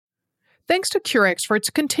Thanks to Curex for its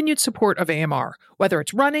continued support of AMR. Whether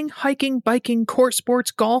it's running, hiking, biking, court sports,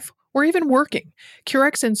 golf, or even working,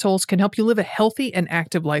 Curex insoles can help you live a healthy and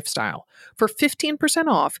active lifestyle. For 15%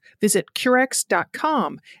 off, visit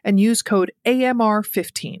Curex.com and use code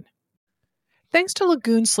AMR15. Thanks to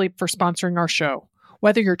Lagoon Sleep for sponsoring our show.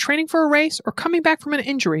 Whether you're training for a race or coming back from an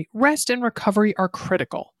injury, rest and recovery are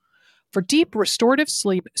critical. For deep, restorative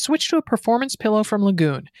sleep, switch to a performance pillow from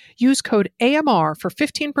Lagoon. Use code AMR for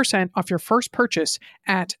 15% off your first purchase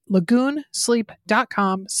at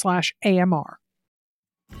lagoonsleep.com/AMR.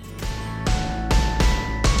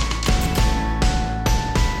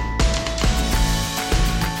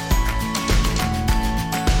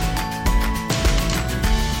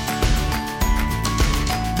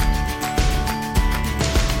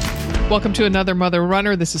 Welcome to another Mother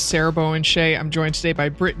Runner. This is Sarah Bowen Shea. I'm joined today by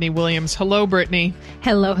Brittany Williams. Hello, Brittany.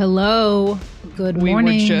 Hello, hello. Good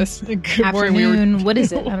morning. Afternoon. What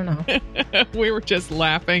is it? I don't know. We were just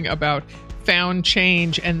laughing about found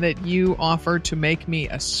change and that you offered to make me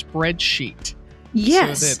a spreadsheet.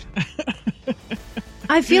 Yes.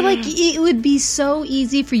 I feel like it would be so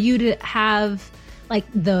easy for you to have like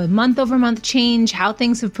the month over month change, how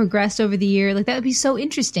things have progressed over the year. Like that would be so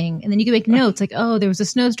interesting. And then you can make notes like, oh, there was a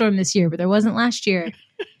snowstorm this year, but there wasn't last year.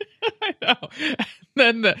 I know.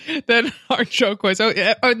 Then our joke was,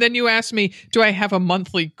 then you asked me, do I have a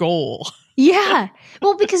monthly goal? Yeah.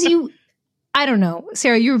 Well, because I don't know,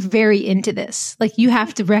 Sarah, you're very into this. Like you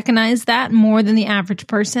have to recognize that more than the average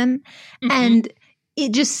person. Mm-hmm. And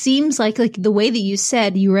it just seems like the way that you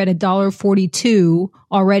said you were at $1.42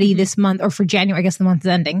 already this month, or for January, I guess the month is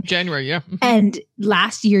ending. January, yeah. Mm-hmm. And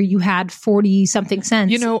last year you had 40 something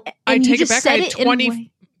cents. You know, I take it back. I had 20.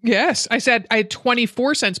 Yes, I said I had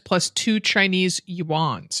 24 cents plus 2 Chinese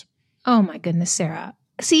yuans. Oh my goodness, Sarah.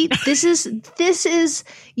 See, this is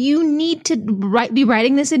you need to be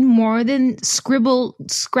writing this in more than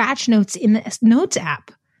scratch notes in the notes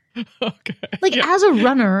app. Okay. Like as a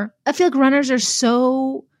runner, I feel like runners are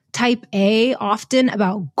so type A often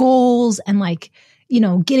about goals and like, you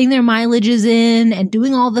know, getting their mileages in and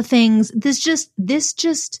doing all the things. This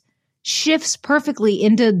just shifts perfectly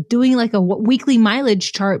into doing like a weekly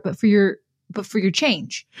mileage chart, but for your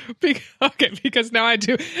change. Because now I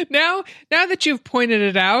do. Now that you've pointed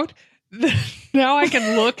it out, now I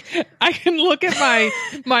can look at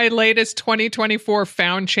my latest 2024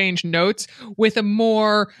 found change notes with a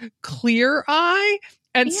more clear eye.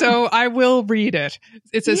 And so I will read it.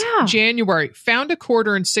 It says January, found a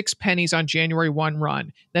quarter and 6 pennies on January 1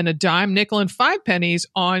 run. Then a dime, nickel, and 5 pennies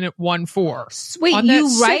on 1/4. Wait,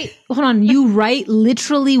 you write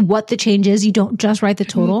literally what the change is. You don't just write the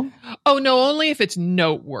total? Oh, no, only if it's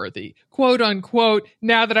noteworthy. Quote unquote.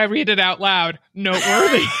 Now that I read it out loud,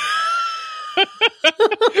 noteworthy.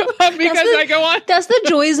 Because I go on. That's the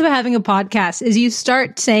joys of having a podcast is you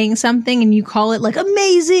start saying something and you call it like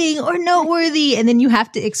amazing or noteworthy. And then you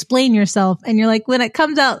have to explain yourself. And you're like, when it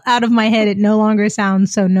comes out of my head, it no longer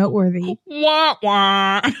sounds so noteworthy. Wah,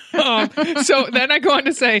 wah. So then I go on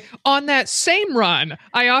to say, on that same run,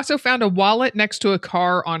 I also found a wallet next to a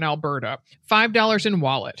car on Alberta. $5 in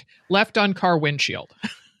wallet, left on car windshield.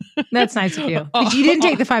 That's nice of you. But you didn't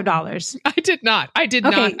take the $5. I did not. I did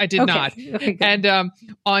not. Okay, and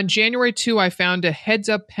on January 2, I found a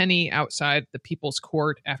heads-up penny outside the People's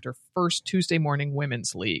Court after first Tuesday morning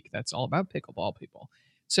women's league. That's all about pickleball, people.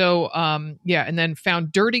 So, and then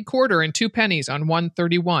found dirty quarter and 2 pennies on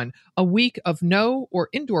 131. A week of no or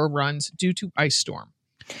indoor runs due to ice storm.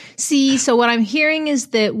 See, so what I'm hearing is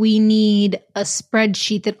that we need a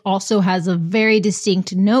spreadsheet that also has a very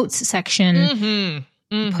distinct notes section. Mm-hmm.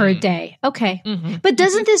 Mm-hmm. Per day. Okay. Mm-hmm. But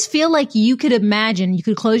doesn't this feel like you could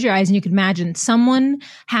close your eyes and you could imagine someone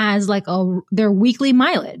has like their weekly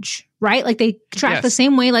mileage, right? Like they track the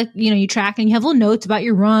same way, like, you know, you track and you have little notes about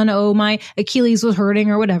your run. Oh, my Achilles was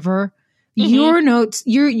hurting or whatever. Mm-hmm. Your notes,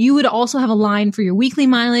 you would also have a line for your weekly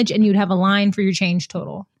mileage and you'd have a line for your change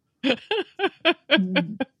total.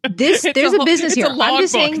 There's a business here. I'm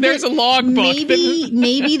just saying there's a log book.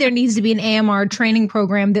 Maybe there needs to be an AMR training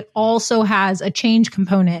program that also has a change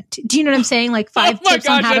component. Do you know what I'm saying? Like 5 tips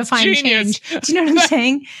on how to find change. Do you know what I'm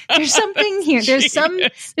saying? There's something here.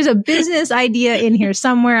 There's a business idea in here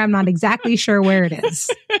somewhere. I'm not exactly sure where it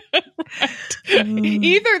is.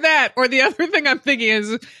 Either that or the other thing I'm thinking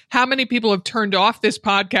is how many people have turned off this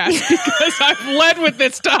podcast because I've led with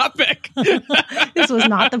this topic. This was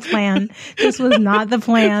not the plan.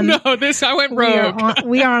 No, I went rogue.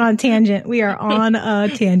 We are on a tangent. We are on a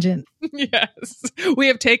tangent. Yes. We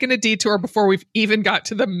have taken a detour before we've even got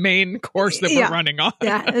to the main course that we're running on.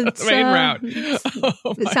 Yeah, the main route.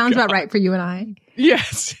 It sounds about right for you and I.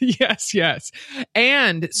 Yes.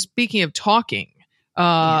 And speaking of talking,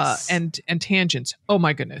 and tangents. Oh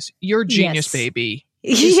my goodness. Your genius baby.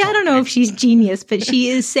 I don't know if she's genius, but she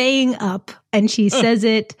is saying up and she says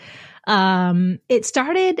it. It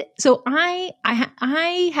started. So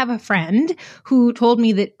I have a friend who told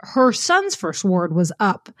me that her son's first word was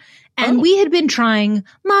up and we had been trying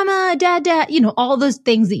mama, dad, all those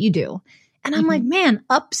things that you do. And I'm like, man,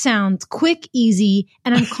 up sounds quick, easy,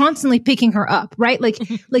 and I'm constantly picking her up, right? Like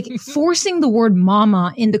forcing the word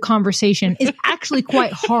mama into conversation is actually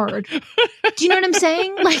quite hard. Do you know what I'm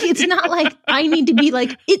saying? Like, it's not like I need to be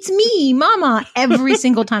like, it's me, mama, every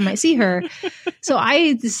single time I see her. So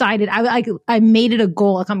I decided, I made it a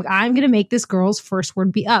goal. Like, I'm going to make this girl's first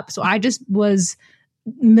word be up. So I just was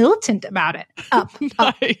militant about it. Up,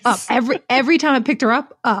 nice. up. Every time I picked her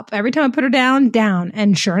up. Every time I put her down.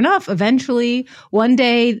 And sure enough, eventually one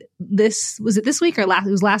day, was it this week or last?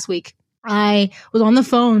 It was last week. I was on the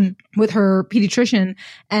phone with her pediatrician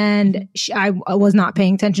and I was not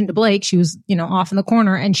paying attention to Blake. She was, off in the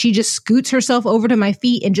corner and she just scoots herself over to my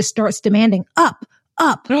feet and just starts demanding up.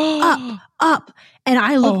 And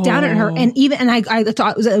I looked down at her and I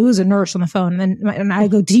thought it was a nurse on the phone. And I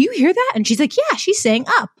go, do you hear that? And she's like, yeah, she's saying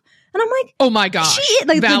up. And I'm like, oh my gosh,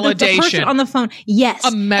 validation the person on the phone. Yes.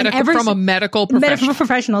 From a medical professional. Medical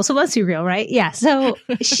professional. So let's be real, right? Yeah. So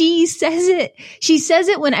she says it. She says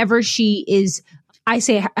it whenever she is, I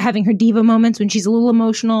say, having her diva moments, when she's a little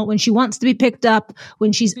emotional, when she wants to be picked up,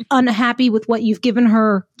 when she's unhappy with what you've given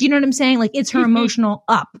her. Do you know what I'm saying? Like, it's her emotional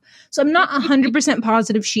up. So I'm not 100%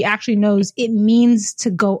 positive she actually knows it means to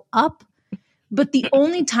go up. But the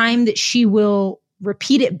only time that she will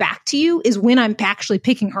repeat it back to you is when I'm actually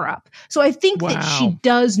picking her up. So I think that she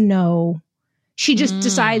does know. She just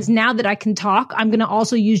decides, now that I can talk, I'm going to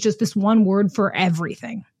also use just this one word for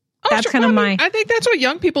everything. That's kind of I think that's what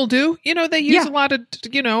young people do. They use a lot of,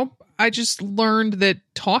 I just learned that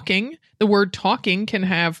the word talking can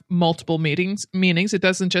have multiple meanings. It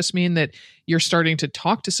doesn't just mean that you're starting to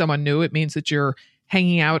talk to someone new. It means that you're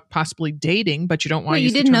hanging out, possibly dating, but you don't want to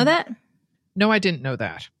use the term. You didn't know that? No, I didn't know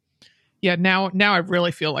that. Yeah, now I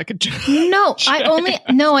really feel like a No,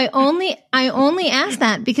 I only asked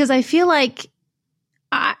that because I feel like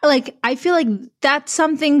that's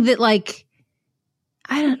something that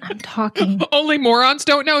I'm talking. Only morons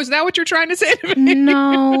don't know. Is that what you're trying to say to me?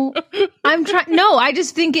 No, I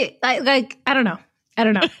just think it I don't know.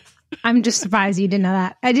 I'm just surprised you didn't know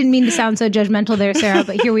that. I didn't mean to sound so judgmental there, Sarah,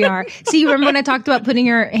 but here we are. See, you remember when I talked about putting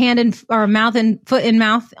your hand in or mouth and foot in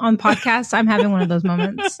mouth on podcasts? I'm having one of those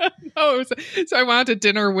moments. So I went out to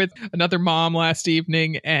dinner with another mom last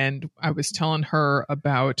evening and I was telling her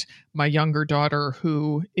about my younger daughter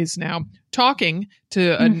who is now talking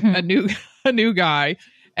to a new guy.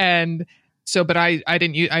 And so, but I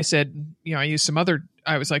didn't use, I said, I used some other,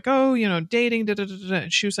 I was like, dating, da, da, da, da.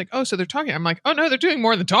 And she was like, oh, so they're talking. I'm like, oh no, they're doing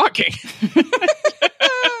more than talking.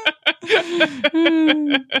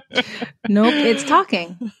 Nope, it's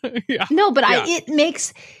talking. Yeah. No, but it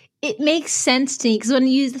makes sense to me because when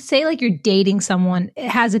you say like you're dating someone, it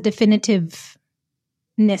has a definitiveness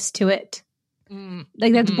to it.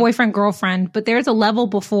 Like that's boyfriend, girlfriend, but there's a level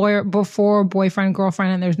before boyfriend,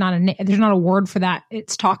 girlfriend, and there's not a word for that.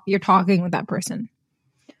 It's you're talking with that person.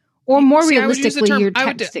 Or more realistically, you're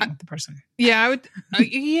texting with the person. Yeah, I would.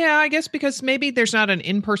 I guess because maybe there's not an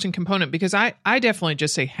in-person component because I definitely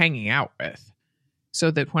just say hanging out with, so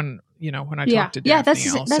that when I talk to Daphne, I'll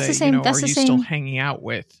say, the same. Are you still hanging out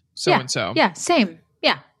with so and so? Yeah, same.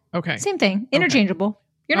 Yeah. Okay. Same thing. Interchangeable. Okay.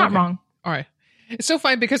 You're not wrong. All right. It's so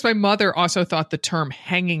funny because my mother also thought the term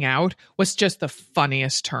hanging out was just the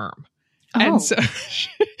funniest term. Oh. And so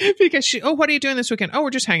because what are you doing this weekend? Oh, we're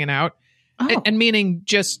just hanging out. Oh. And meaning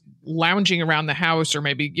just lounging around the house or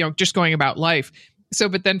maybe, just going about life. So,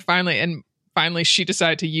 but then finally she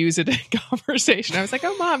decided to use it in conversation. I was like,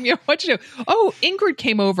 oh, Mom, what'd you do? Oh, Ingrid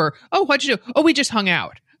came over. Oh, what'd you do? Oh, we just hung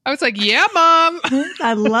out. I was like, yeah, Mom.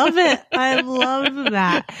 I love it. I love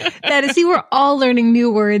that. See, we're all learning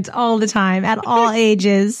new words all the time at all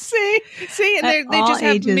ages. See, and they just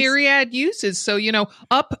have myriad uses. So,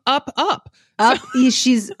 up. Up.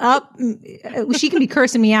 She's up. She can be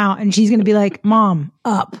cursing me out and she's going to be like, Mom,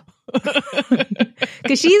 up.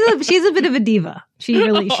 Because she's a bit of a diva.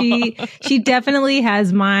 She definitely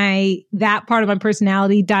has that part of my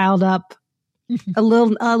personality dialed up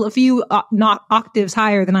a few not octaves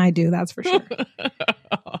higher than I do. That's for sure.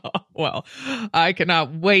 Well, I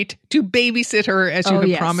cannot wait to babysit her, as you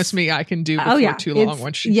have promised me I can do before too long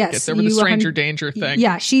when she gets over the stranger danger thing.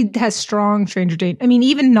 Yeah, she has strong stranger danger. I mean,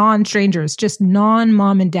 even non-strangers, just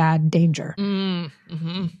non-mom and dad danger.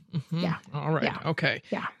 Yeah. All right. Yeah. Okay.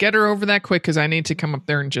 Yeah. Get her over that quick, because I need to come up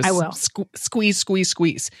there and just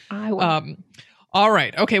squeeze. I will. All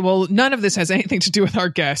right. Okay. Well, none of this has anything to do with our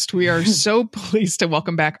guest. We are so pleased to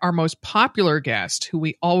welcome back our most popular guest, who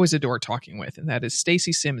we always adore talking with, and that is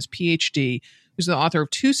Stacy Sims, PhD, who's the author of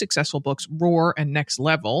 2 successful books, Roar and Next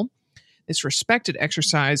Level. This respected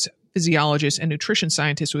exercise physiologist and nutrition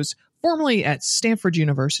scientist was formerly at Stanford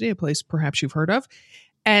University, a place perhaps you've heard of,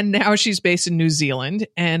 and now she's based in New Zealand.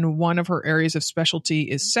 And one of her areas of specialty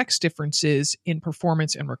is sex differences in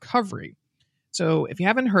performance and recovery. So if you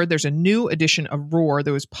haven't heard, there's a new edition of Roar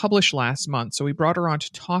that was published last month. So we brought her on to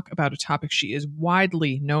talk about a topic she is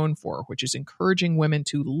widely known for, which is encouraging women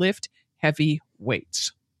to lift heavy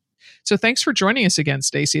weights. So thanks for joining us again,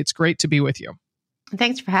 Stacy. It's great to be with you.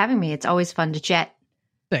 Thanks for having me. It's always fun to chat.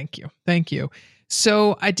 Thank you. Thank you.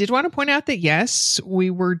 So I did want to point out that, yes,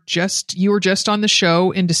 you were just on the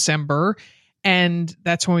show in December. And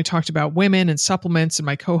that's when we talked about women and supplements. And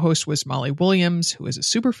my co-host was Molly Williams, who is a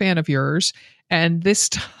super fan of yours. And this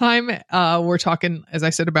time we're talking, as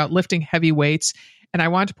I said, about lifting heavy weights. And I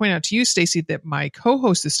wanted to point out to you, Stacy, that my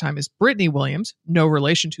co-host this time is Brittany Williams, no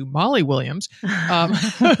relation to Molly Williams. And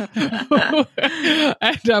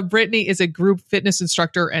Brittany is a group fitness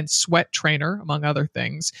instructor and sweat trainer, among other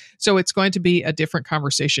things. So it's going to be a different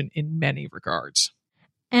conversation in many regards.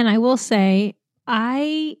 And I will say,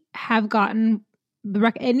 I have gotten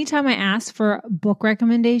anytime I ask for book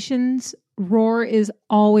recommendations, Roar is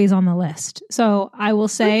always on the list. So I will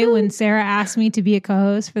say, when Sarah asked me to be a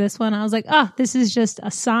co-host for this one, I was like, oh, this is just a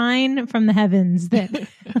sign from the heavens that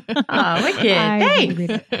wicked.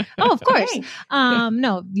 Hey. Oh, of course.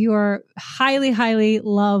 No, you are highly, highly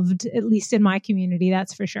loved, at least in my community.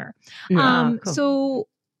 That's for sure. Cool. So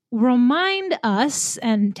remind us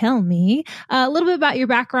and tell me a little bit about your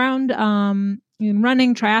background, in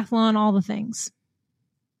running, triathlon, all the things.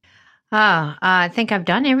 I think I've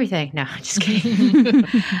done everything. No, just kidding.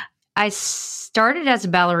 I started as a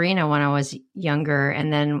ballerina when I was younger.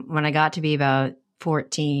 And then when I got to be about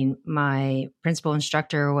 14, my principal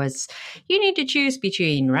instructor was, you need to choose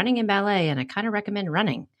between running and ballet. And I kind of recommend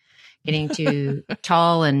running. Getting too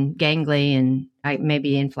tall and gangly and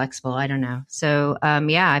maybe inflexible. I don't know. So,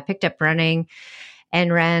 I picked up running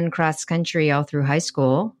and ran cross country all through high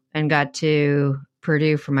school and got to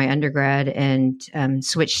Purdue for my undergrad and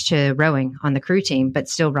switched to rowing on the crew team, but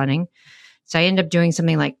still running. So I ended up doing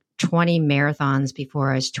something like 20 marathons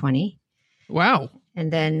before I was 20. Wow.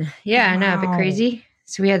 And then, I know, a bit crazy.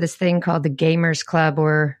 So we had this thing called the Gamers Club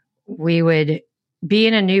where we would be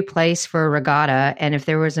in a new place for a regatta. And if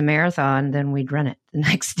there was a marathon, then we'd run it the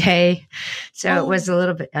next day. So it was a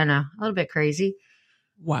little bit crazy.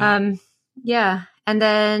 Wow. And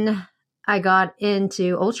then I got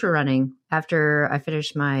into ultra running after I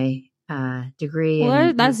finished my degree.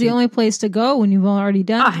 Well, that's the only place to go when you've already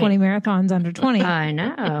done 20 marathons under 20. I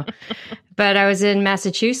know. But I was in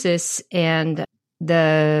Massachusetts and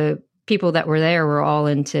the people that were there were all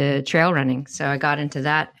into trail running. So I got into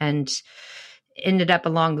that and ended up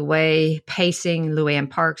along the way pacing Luann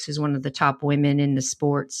Parks, who's one of the top women in the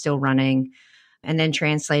sport, still running, and then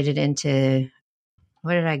translated into,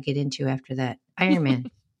 what did I get into after that? Ironman,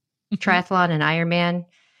 triathlon and Ironman.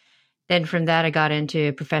 Then from that, I got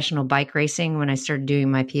into professional bike racing when I started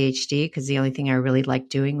doing my PhD, because the only thing I really liked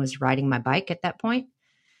doing was riding my bike at that point.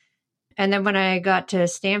 And then when I got to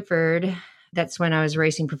Stanford, that's when I was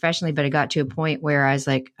racing professionally, but I got to a point where I was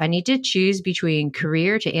like, I need to choose between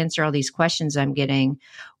career to answer all these questions I'm getting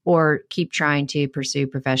or keep trying to pursue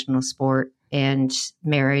professional sport, and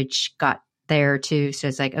marriage got there too. So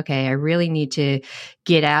it's like, okay, I really need to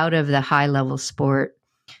get out of the high level sport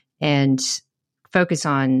and focus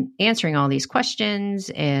on answering all these questions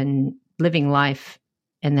and living life.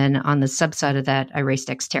 And then on the subside of that, I raced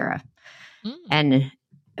Xterra. And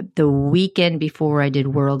the weekend before I did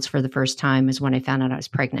Worlds for the first time is when I found out I was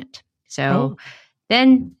pregnant. So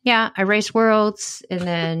then, I raced Worlds, and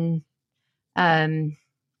then, and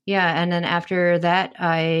then after that,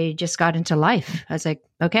 I just got into life. I was like,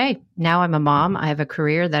 okay, now I'm a mom. I have a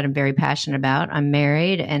career that I'm very passionate about. I'm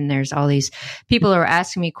married, and there's all these people who are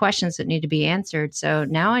asking me questions that need to be answered. So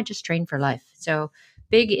now I just train for life. So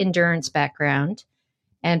big endurance background.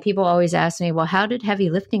 And people always ask me, well, how did heavy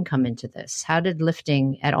lifting come into this? How did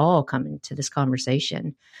lifting at all come into this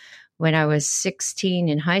conversation? When I was 16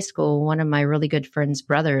 in high school, one of my really good friend's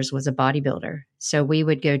brothers was a bodybuilder. So we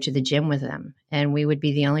would go to the gym with them, and we would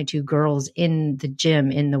be the only two girls in the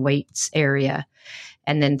gym in the weights area.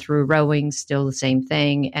 And then through rowing, still the same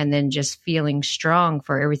thing. And then just feeling strong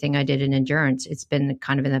for everything I did in endurance. It's been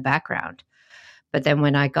kind of in the background. But then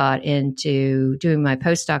when I got into doing my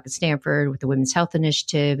postdoc at Stanford with the Women's Health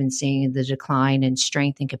Initiative and seeing the decline in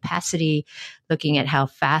strength and capacity, looking at how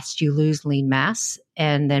fast you lose lean mass,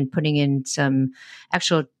 and then putting in some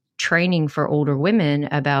actual training for older women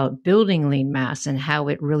about building lean mass and how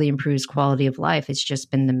it really improves quality of life, it's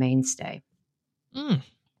just been the mainstay.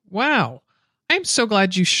 Wow. I'm so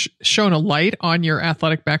glad you shone a light on your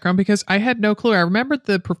athletic background, because I had no clue. I remembered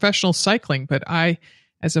the professional cycling, but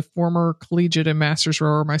as a former collegiate and masters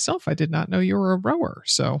rower myself, I did not know you were a rower.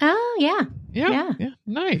 So, yeah.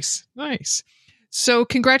 Nice. So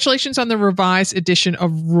congratulations on the revised edition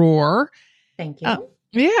of Roar. Thank you.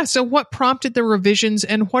 Yeah. So what prompted the revisions,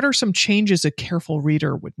 and what are some changes a careful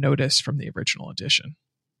reader would notice from the original edition?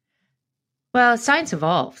 Well, science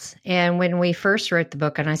evolves. And when we first wrote the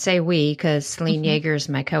book, and I say we because Celine Yeager is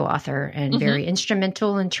my co-author and very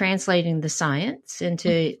instrumental in translating the science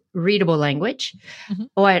into readable language.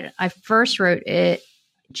 When I first wrote it,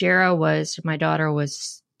 my daughter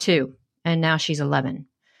was 2, and now she's 11.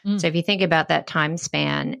 So if you think about that time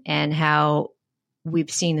span and how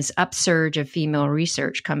we've seen this upsurge of female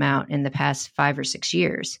research come out in the past 5 or 6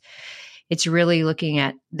 years, it's really looking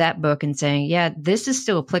at that book and saying, yeah, this is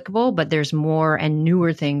still applicable, but there's more and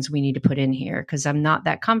newer things we need to put in here, because I'm not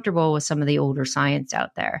that comfortable with some of the older science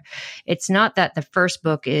out there. It's not that the first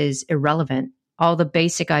book is irrelevant. All the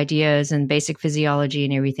basic ideas and basic physiology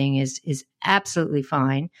and everything is absolutely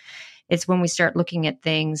fine. It's when we start looking at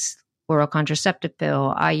things, oral contraceptive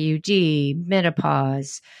pill, IUD,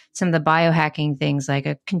 menopause, some of the biohacking things like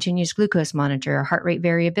a continuous glucose monitor, heart rate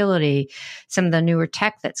variability, some of the newer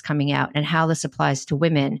tech that's coming out and how this applies to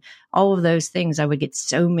women. All of those things I would get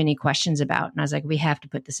so many questions about. And I was like, we have to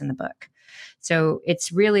put this in the book. So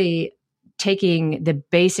it's really taking the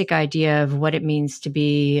basic idea of what it means to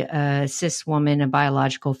be a cis woman, a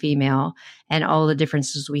biological female, and all the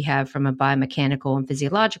differences we have from a biomechanical and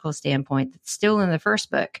physiological standpoint that's still in the first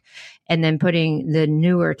book, and then putting the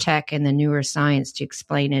newer tech and the newer science to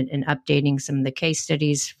explain it, and updating some of the case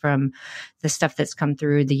studies from the stuff that's come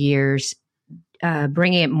through the years,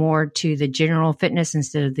 bringing it more to the general fitness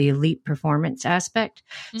instead of the elite performance aspect.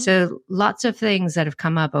 So lots of things that have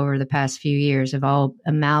come up over the past few years have all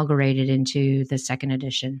amalgamated into the second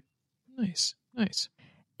edition. Nice.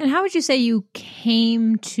 And how would you say you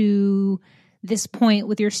came to this point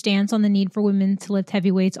with your stance on the need for women to lift heavy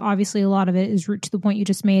weights? Obviously, a lot of it is to the point you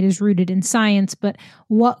just made is rooted in science, but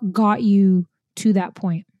what got you to that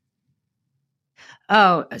point?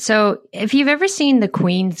 Oh, so if you've ever seen The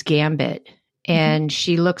Queen's Gambit, and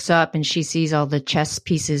she looks up and she sees all the chess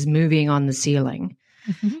pieces moving on the ceiling.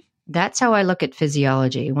 That's how I look at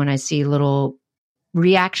physiology. When I see little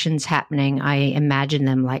reactions happening, I imagine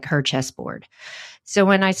them like her chessboard. So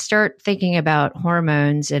when I start thinking about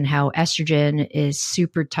hormones and how estrogen is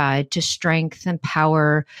super tied to strength and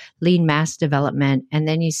power, lean mass development, and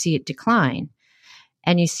then you see it decline,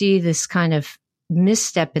 and you see this kind of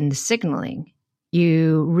misstep in the signaling,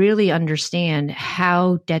 you really understand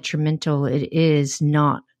how detrimental it is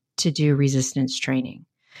not to do resistance training.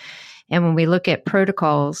 And when we look at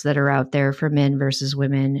protocols that are out there for men versus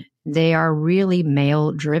women, they are really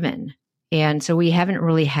male driven. And so we haven't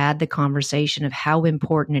really had the conversation of how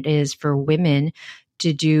important it is for women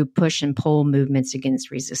to do push and pull movements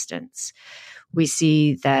against resistance. We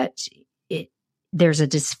see that there's a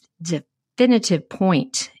definitive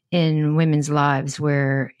point in women's lives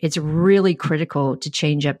where it's really critical to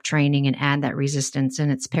change up training and add that resistance,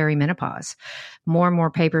 and it's perimenopause. More and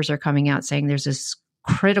more papers are coming out saying there's this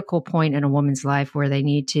critical point in a woman's life where they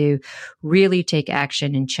need to really take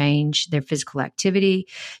action and change their physical activity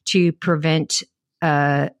to prevent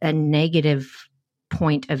a negative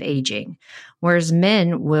point of aging, whereas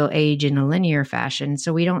men will age in a linear fashion.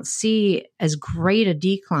 So we don't see as great a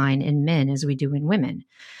decline in men as we do in women.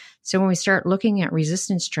 So when we start looking at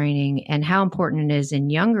resistance training and how important it is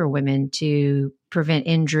in younger women to prevent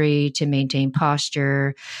injury, to maintain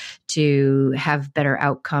posture, to have better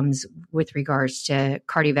outcomes with regards to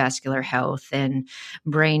cardiovascular health and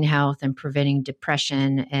brain health and preventing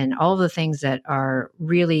depression and all the things that are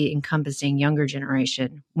really encompassing younger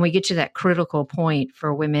generation. When we get to that critical point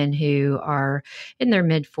for women who are in their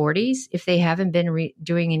mid-40s, if they haven't been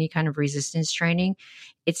doing any kind of resistance training,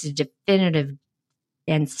 it's a definitive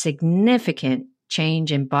and significant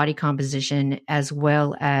change in body composition as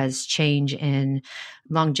well as change in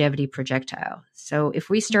longevity projectile. So if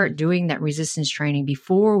we start doing that resistance training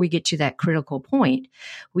before we get to that critical point,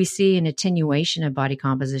 we see an attenuation of body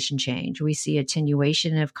composition change. We see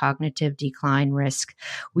attenuation of cognitive decline risk.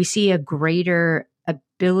 We see a greater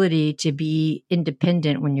ability to be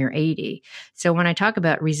independent when you're 80. So when I talk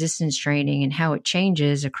about resistance training and how it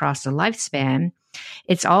changes across the lifespan,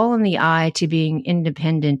 it's all in the eye to being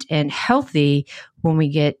independent and healthy when we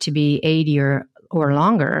get to be 80 or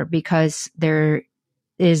longer, because there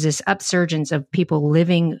is this upsurgence of people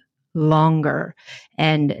living longer.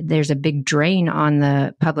 And there's a big drain on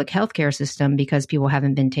the public healthcare system because people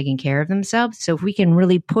haven't been taking care of themselves. So if we can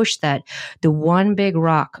really push that, the one big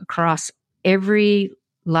rock across every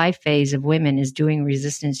life phase of women is doing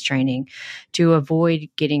resistance training to avoid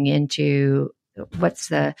getting into what's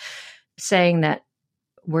the saying that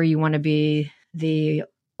where you want to be the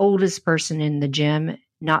oldest person in the gym,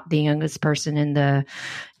 not the youngest person in the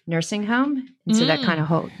nursing home. And so that kind of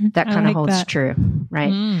holds true,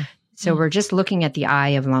 right? So we're just looking at the eye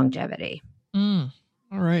of longevity. All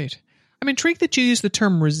right. I'm intrigued that you use the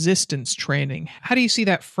term resistance training. How do you see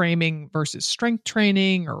that framing versus strength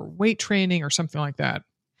training or weight training or something like that?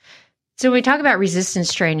 So when we talk about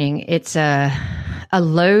resistance training, it's a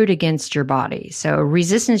load against your body. So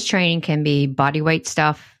resistance training can be body weight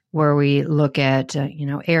stuff where we look at,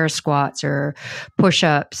 air squats or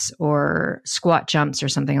push-ups or squat jumps or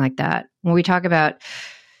something like that. When we talk about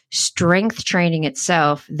strength training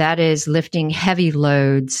itself, that is lifting heavy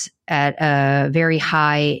loads at a very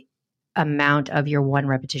high amount of your one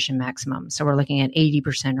repetition maximum. So we're looking at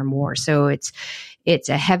 80% or more. So it's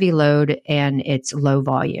a heavy load and it's low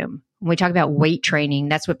volume. When we talk about weight training,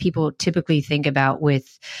 that's what people typically think about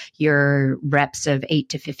with your reps of 8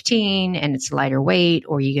 to 15 and it's lighter weight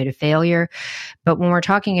or you go to failure. But when we're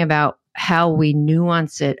talking about how we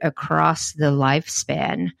nuance it across the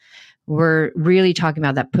lifespan, we're really talking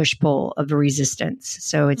about that push-pull of the resistance.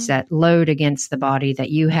 So it's that load against the body that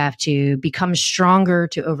you have to become stronger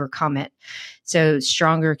to overcome it. So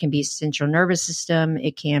stronger can be central nervous system.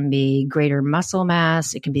 It can be greater muscle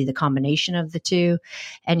mass. It can be the combination of the two.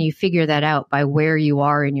 And you figure that out by where you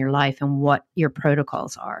are in your life and what your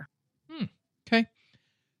protocols are. Okay.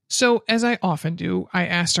 So as I often do, I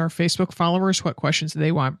asked our Facebook followers what questions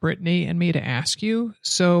they want Brittany and me to ask you.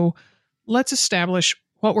 So let's establish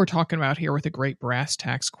what we're talking about here with a great brass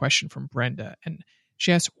tacks question from Brenda. And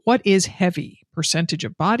she asks, what is heavy? Percentage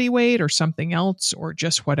of body weight or something else, or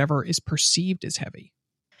just whatever is perceived as heavy?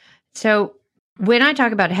 So when I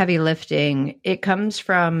talk about heavy lifting, it comes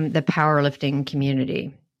from the powerlifting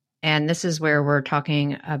community. And this is where we're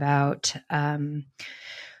talking about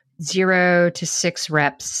 0 to 6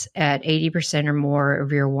 reps at 80% or more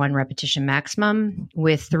of your one repetition maximum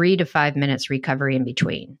with 3 to 5 minutes recovery in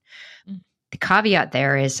between. The caveat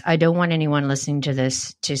there is I don't want anyone listening to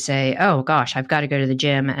this to say, oh gosh, I've got to go to the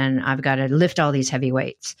gym and I've got to lift all these heavy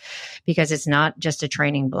weights, because it's not just a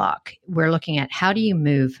training block. We're looking at how do you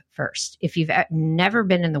move first. If you've never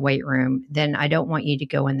been in the weight room, then I don't want you to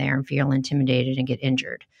go in there and feel intimidated and get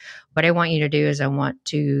injured. What I want you to do is I want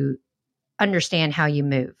to understand how you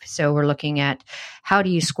move. So we're looking at how do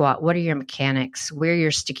you squat? What are your mechanics? Where are your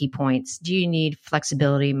sticky points? Do you need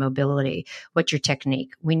flexibility, mobility? What's your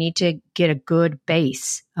technique? We need to get a good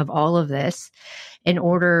base of all of this in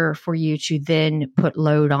order for you to then put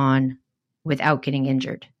load on without getting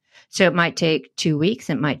injured. So it might take 2 weeks.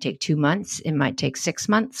 It might take 2 months. It might take 6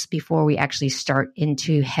 months before we actually start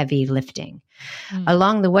into heavy lifting.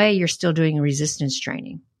 Along the way, you're still doing resistance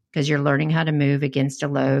training because you're learning how to move against a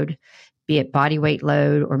load, be it body weight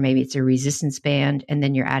load, or maybe it's a resistance band. And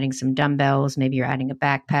then you're adding some dumbbells. Maybe you're adding a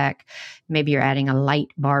backpack. Maybe you're adding a light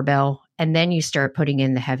barbell. And then you start putting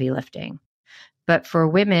in the heavy lifting. But for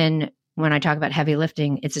women, when I talk about heavy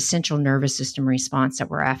lifting, it's a central nervous system response that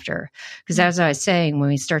we're after. Because as I was saying, when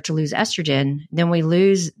we start to lose estrogen, then we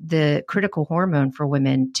lose the critical hormone for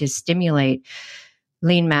women to stimulate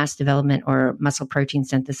lean mass development or muscle protein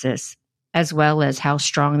synthesis, as well as how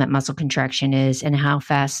strong that muscle contraction is and how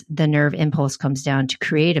fast the nerve impulse comes down to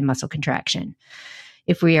create a muscle contraction.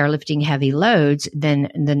 If we are lifting heavy loads, then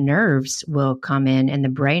the nerves will come in and the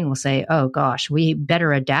brain will say, oh gosh, we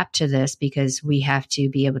better adapt to this because we have to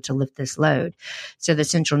be able to lift this load. So the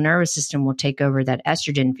central nervous system will take over that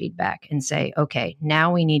estrogen feedback and say, okay,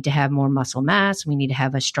 now we need to have more muscle mass. We need to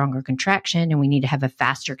have a stronger contraction and we need to have a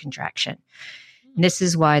faster contraction. This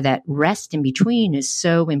is why that rest in between is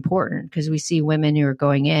so important, because we see women who are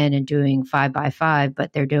going in and doing 5x5,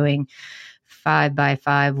 but they're doing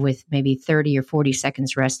 5x5 with maybe 30 or 40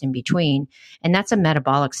 seconds rest in between. And that's a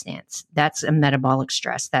metabolic stance. That's a metabolic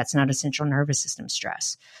stress. That's not a central nervous system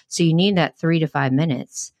stress. So you need that 3 to 5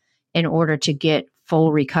 minutes in order to get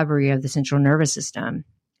full recovery of the central nervous system,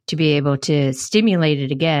 to be able to stimulate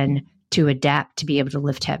it again, to adapt, to be able to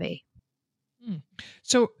lift heavy.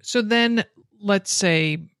 So then let's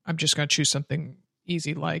say I'm just going to choose something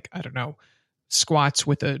easy, like, I don't know, squats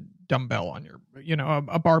with a dumbbell on your,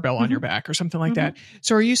 a barbell on your back or something like that.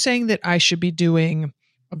 So are you saying that I should be doing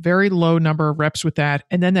a very low number of reps with that,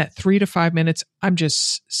 and then that 3 to 5 minutes, I'm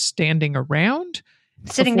just standing around?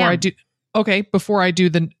 Sitting down. Before I do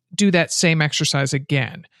that same exercise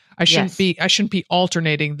again. I shouldn't be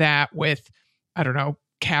alternating that with, I don't know,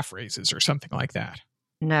 calf raises or something like that.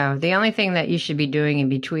 No, the only thing that you should be doing in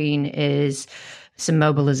between is some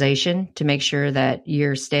mobilization to make sure that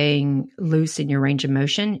you're staying loose in your range of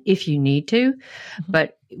motion if you need to.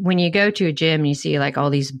 But when you go to a gym and you see like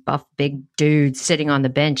all these buff, big dudes sitting on the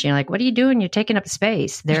bench, you're like, what are you doing? You're taking up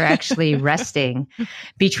space. They're actually resting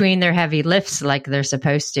between their heavy lifts like they're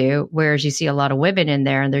supposed to. Whereas you see a lot of women in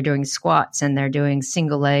there and they're doing squats and they're doing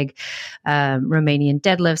single leg Romanian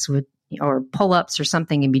deadlifts or pull-ups or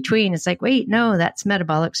something in between. It's like, wait, no, that's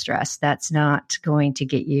metabolic stress. That's not going to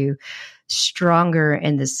get you stronger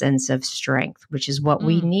in the sense of strength, which is what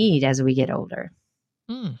we need as we get older.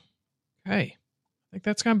 Okay. I think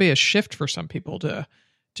that's going to be a shift for some people to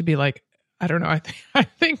be like, I don't know. I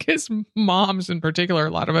think as moms in particular,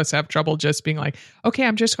 a lot of us have trouble just being like, okay,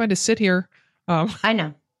 I'm just going to sit here. I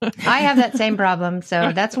know. I have that same problem.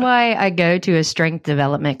 So that's why I go to a strength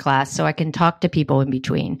development class, so I can talk to people in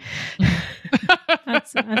between.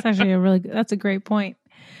 That's actually that's a great point.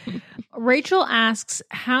 Rachel asks,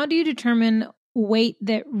 how do you determine weight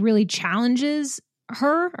that really challenges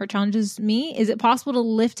her or challenges me? Is it possible to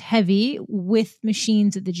lift heavy with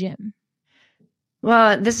machines at the gym?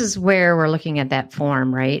 Well, this is where we're looking at that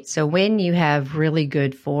form, right? So when you have really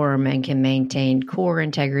good form and can maintain core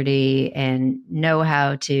integrity and know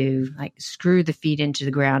how to like screw the feet into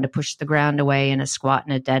the ground to push the ground away in a squat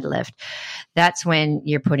and a deadlift, that's when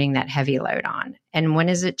you're putting that heavy load on. And when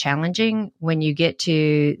is it challenging? When you get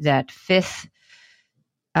to that fifth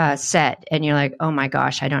set and you're like, oh my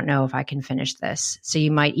gosh, I don't know if I can finish this. So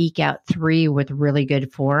you might eke out 3 with really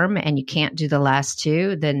good form and you can't do the last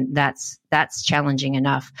 2, then that's challenging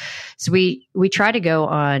enough. So we try to go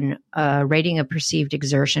on rating of perceived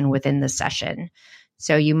exertion within the session.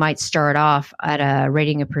 So you might start off at a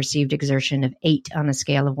rating of perceived exertion of 8 on a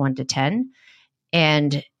scale of 1 to 10.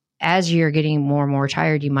 And as you're getting more and more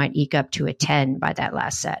tired, you might eke up to a 10 by that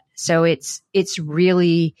last set. So it's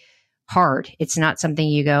really hard. It's not something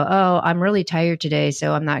you go, oh, I'm really tired today,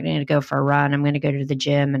 so I'm not going to go for a run. I'm going to go to the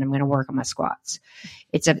gym and I'm going to work on my squats.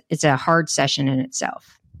 It's a hard session in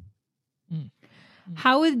itself.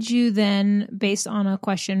 How would you then, based on a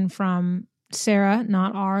question from Sarah,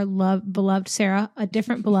 not our beloved Sarah, a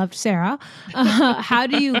different beloved Sarah, how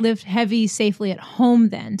do you lift heavy safely at home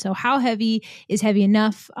then? So how heavy is heavy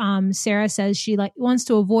enough? Sarah says she wants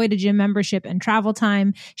to avoid a gym membership and travel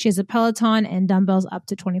time. She has a Peloton and dumbbells up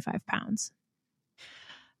to 25 pounds.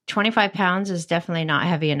 25 pounds is definitely not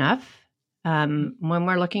heavy enough. When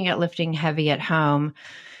we're looking at lifting heavy at home,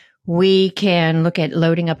 we can look at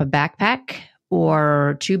loading up a backpack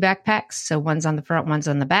or 2 backpacks. So one's on the front, one's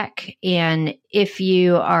on the back. And if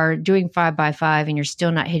you are doing 5x5 and you're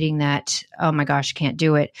still not hitting that, oh my gosh, can't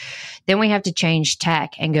do it, then we have to change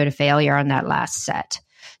tack and go to failure on that last set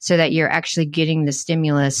so that you're actually getting the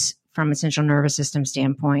stimulus from a central nervous system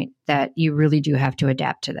standpoint that you really do have to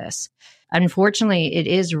adapt to this. Unfortunately, it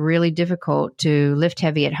is really difficult to lift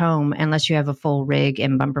heavy at home unless you have a full rig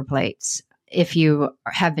and bumper plates. If you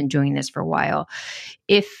have been doing this for a while.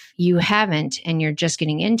 If you haven't and you're just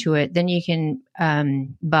getting into it, then you can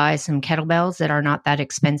buy some kettlebells that are not that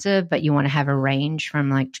expensive, but you want to have a range from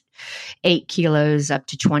like 8 kilos up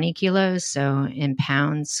to 20 kilos. So in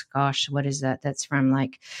pounds, gosh, what is that? That's from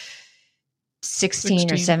like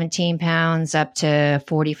 16 or 17 pounds up to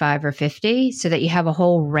 45 or 50, so that you have a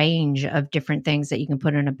whole range of different things that you can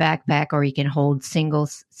put in a backpack, or you can hold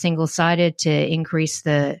single-sided to increase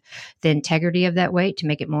the integrity of that weight to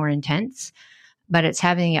make it more intense. But it's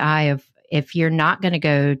having the eye of, if you're not going to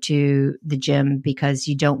go to the gym because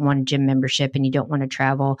you don't want a gym membership and you don't want to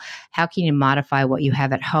travel, how can you modify what you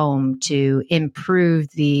have at home to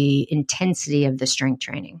improve the intensity of the strength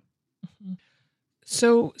training?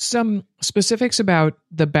 So some specifics about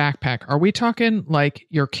the backpack. Are we talking like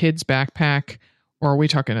your kid's backpack, or are we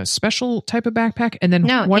talking a special type of backpack? And then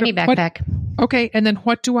any backpack. Okay. And then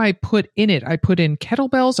what do I put in it? I put in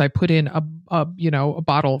kettlebells. I put in a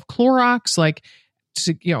bottle of Clorox. Like,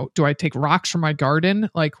 do I take rocks from my garden?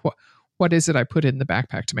 Like what is it I put in the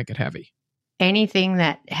backpack to make it heavy? Anything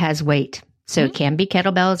that has weight. So it can be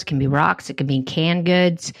kettlebells, it can be rocks, it can be canned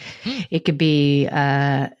goods, it could be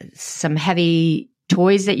some heavy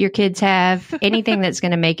toys that your kids have, anything that's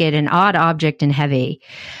going to make it an odd object and heavy.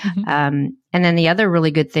 And then the other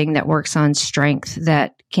really good thing that works on strength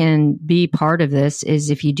that can be part of this is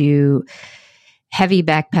if you do heavy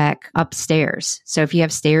backpack upstairs. So if you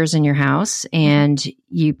have stairs in your house and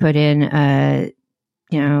you put in a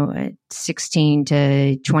 16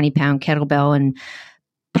 to 20 pound kettlebell and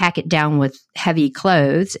pack it down with heavy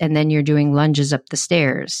clothes, and then you're doing lunges up the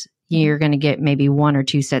stairs, you're going to get maybe 1 or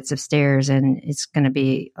 2 sets of stairs, and it's going to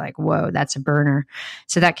be like, whoa, that's a burner.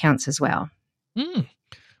 So that counts as well. My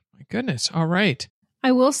goodness. All right.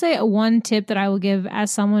 I will say one tip that I will give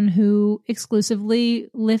as someone who exclusively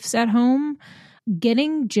lifts at home,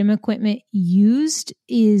 getting gym equipment used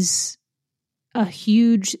is a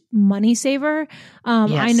huge money saver. Yes.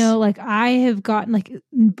 I know, like, I have gotten like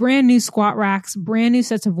brand new squat racks, brand new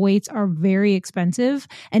sets of weights are very expensive.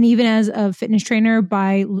 And even as a fitness trainer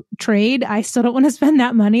by trade, I still don't want to spend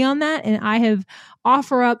that money on that. And I have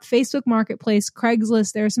OfferUp, Facebook Marketplace,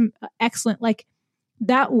 Craigslist. There's some excellent, like,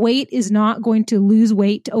 that weight is not going to lose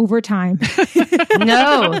weight over time.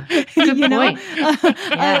 No. Good point.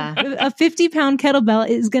 A 50-pound kettlebell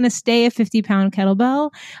is going to stay a 50-pound kettlebell.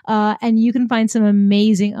 And you can find some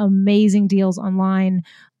amazing, amazing deals online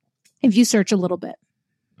if you search a little bit.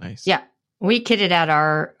 Nice. Yeah. We kitted out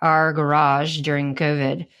our garage during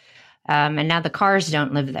COVID. And now the cars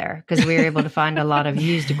don't live there because we were able to find a lot of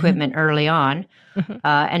used equipment early on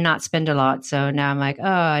and not spend a lot. So now I'm like,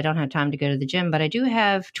 oh, I don't have time to go to the gym, but I do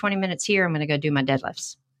have 20 minutes here. I'm going to go do my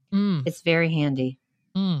deadlifts. It's very handy.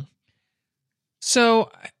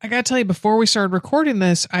 So I got to tell you, before we started recording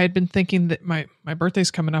this, I had been thinking that my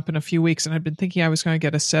birthday's coming up in a few weeks, and I'd been thinking I was going to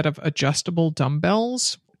get a set of adjustable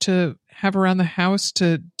dumbbells to have around the house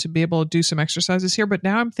to be able to do some exercises here. But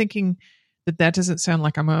now I'm thinking that doesn't sound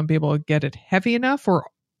like I'm going to be able to get it heavy enough, or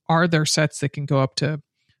are there sets that can go up to,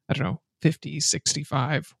 I don't know, 50,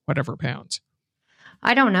 65, whatever pounds?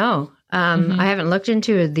 I don't know. I haven't looked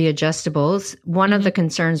into the adjustables. One of the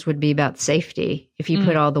concerns would be about safety. If you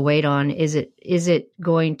put all the weight on, are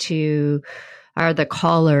the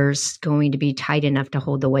collars going to be tight enough to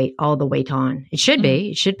hold all the weight on? It should be.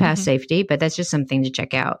 It should pass safety, but that's just something to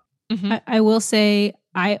check out. I will say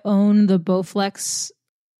I own the Bowflex.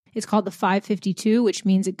 It's called the 552, which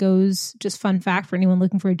means it goes, just fun fact for anyone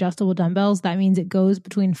looking for adjustable dumbbells, that means it goes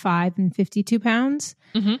between 5 and 52 pounds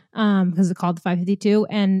because it's called the 552.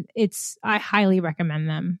 And I highly recommend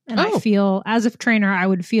them. And I feel, as a trainer, I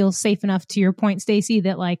would feel safe enough, to your point, Stacy,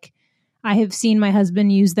 that like I have seen my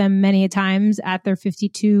husband use them many a times at their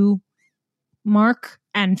 52 mark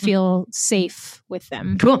and feel safe with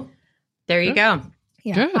them. Cool. There you go.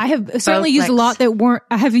 Yeah, Good. I have certainly used a lot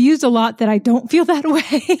I have used a lot that I don't feel that way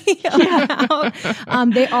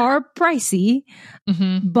about. They are pricey,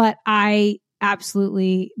 but I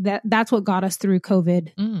absolutely, that's what got us through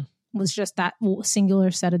COVID was just that singular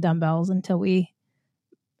set of dumbbells until we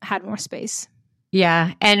had more space.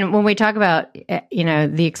 Yeah. And when we talk about,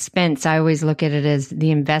 the expense, I always look at it as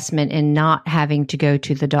the investment in not having to go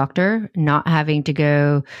to the doctor, not having to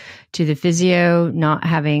go to the physio, not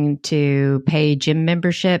having to pay gym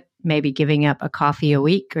membership, maybe giving up a coffee a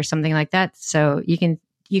week or something like that. So you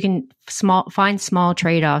can find small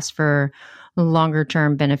trade-offs for longer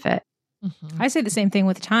term benefit. I say the same thing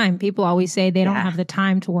with time. People always say they don't have the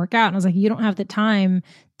time to work out. And I was like, you don't have the time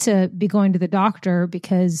to be going to the doctor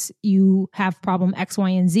because you have problem X, Y,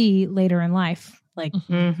 and Z later in life. Like,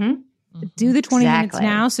 do the 20 minutes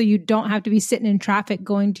now so you don't have to be sitting in traffic,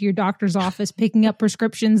 going to your doctor's office, picking up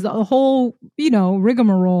prescriptions, the whole,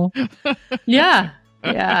 rigmarole. Yeah.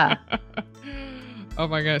 Yeah. Oh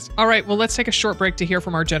my goodness. All right. Well, let's take a short break to hear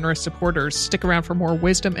from our generous supporters. Stick around for more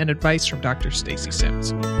wisdom and advice from Dr. Stacy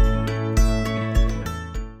Sims.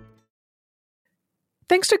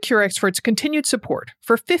 Thanks to Curex for its continued support.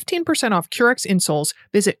 For 15% off Curex insoles,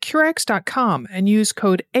 visit Curex.com and use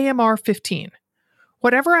code AMR15.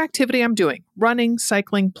 Whatever activity I'm doing, running,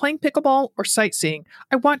 cycling, playing pickleball, or sightseeing,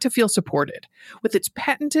 I want to feel supported. With its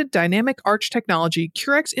patented dynamic arch technology,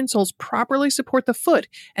 Curex insoles properly support the foot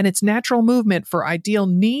and its natural movement for ideal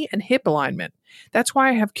knee and hip alignment. That's why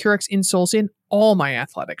I have Curex insoles in all my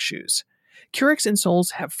athletic shoes. Curex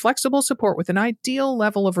insoles have flexible support with an ideal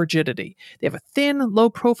level of rigidity. They have a thin, low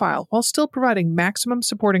profile while still providing maximum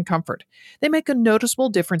support and comfort. They make a noticeable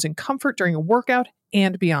difference in comfort during a workout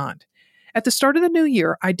and beyond. At the start of the new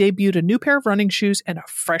year, I debuted a new pair of running shoes and a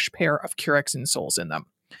fresh pair of Curex insoles in them.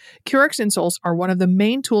 Curex insoles are one of the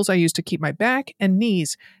main tools I use to keep my back and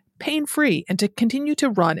knees pain-free and to continue to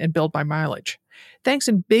run and build my mileage. Thanks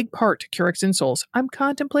in big part to Curex insoles, I'm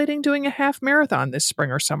contemplating doing a half marathon this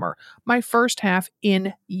spring or summer, my first half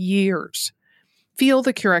in years. Feel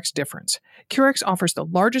the Curex difference. Curex offers the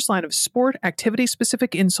largest line of sport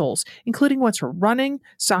activity-specific insoles, including ones for running,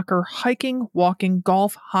 soccer, hiking, walking,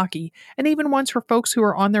 golf, hockey, and even ones for folks who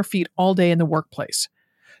are on their feet all day in the workplace.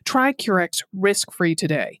 Try Curex risk-free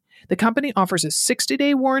today. The company offers a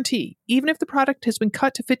 60-day warranty, even if the product has been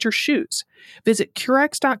cut to fit your shoes. Visit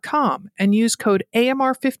Curex.com and use code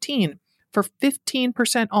AMR15 for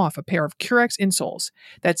 15% off a pair of Curex insoles.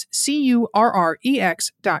 That's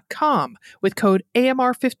CURREX.com with code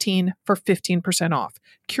AMR15 for 15% off.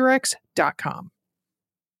 Curex.com.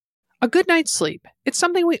 A good night's sleep. It's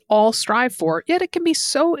something we all strive for, yet it can be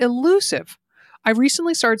so elusive. I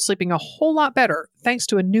recently started sleeping a whole lot better thanks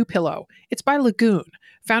to a new pillow. It's by Lagoon,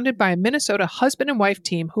 founded by a Minnesota husband and wife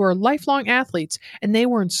team who are lifelong athletes, and they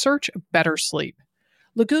were in search of better sleep.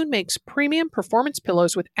 Lagoon makes premium performance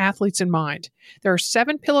pillows with athletes in mind. There are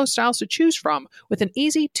 7 pillow styles to choose from, with an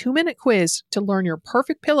easy 2-minute quiz to learn your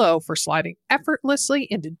perfect pillow for sliding effortlessly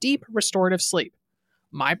into deep restorative sleep.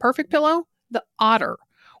 My perfect pillow? The Otter,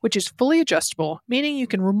 which is fully adjustable, meaning you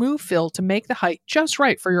can remove fill to make the height just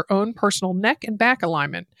right for your own personal neck and back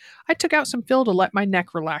alignment. I took out some fill to let my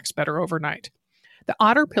neck relax better overnight. The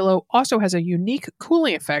Otter pillow also has a unique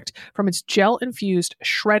cooling effect from its gel-infused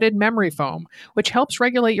shredded memory foam, which helps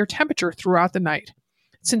regulate your temperature throughout the night.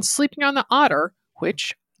 Since sleeping on the Otter,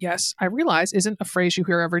 which, yes, I realize isn't a phrase you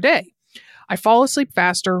hear every day, I fall asleep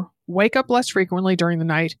faster, wake up less frequently during the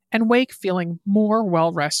night, and wake feeling more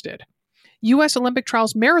well-rested. U.S. Olympic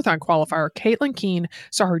trials marathon qualifier Caitlin Keene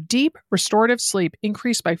saw her deep, restorative sleep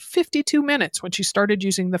increase by 52 minutes when she started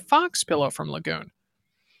using the Fox pillow from Lagoon.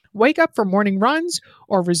 Wake up for morning runs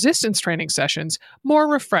or resistance training sessions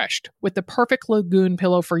more refreshed with the perfect Lagoon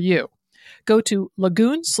pillow for you. Go to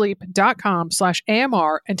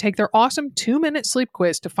lagoonsleep.com/AMR and take their awesome 2-minute sleep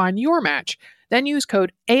quiz to find your match. Then use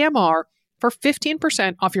code AMR for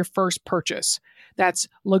 15% off your first purchase. That's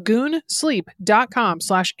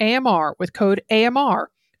lagoonsleep.com/AMR with code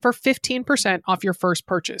AMR for 15% off your first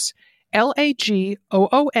purchase.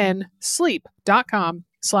 LAGOON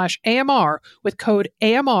sleep.com/AMR with code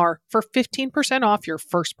AMR for 15% off your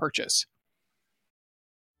first purchase.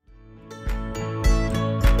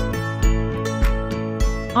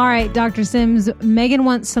 All right, Dr. Sims, Megan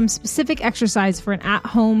wants some specific exercise for an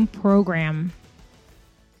at-home program.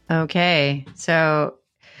 Okay, so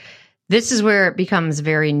this is where it becomes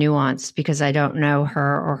very nuanced because I don't know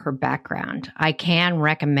her or her background. I can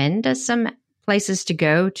recommend us some places to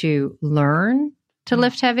go to learn to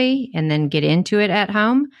lift heavy and then get into it at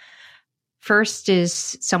home. First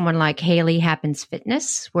is someone like Haley Happens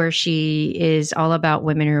Fitness, where she is all about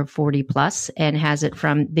women who are 40 plus and has it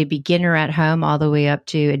from the beginner at home all the way up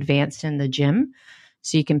to advanced in the gym.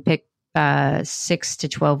 So you can pick 6 to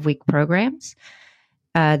 12 week programs.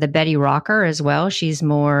 The Betty Rocker as well. She's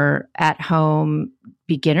more at home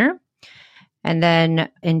beginner. And then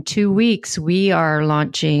in 2 weeks, we are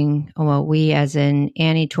launching, well, we as in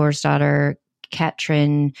Annie Torsdottir,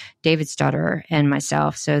 Katrin Davidsdottir, and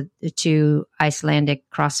myself. So the 2 Icelandic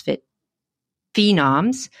CrossFit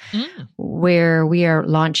phenoms, where we are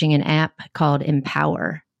launching an app called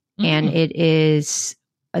Empower. And it is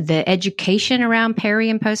the education around peri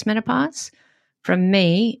and postmenopause from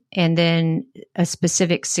me, and then a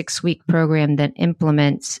specific 6-week program that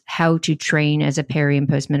implements how to train as a peri and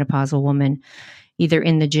postmenopausal woman, either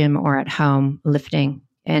in the gym or at home, lifting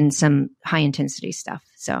and some high intensity stuff.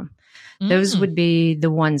 So those would be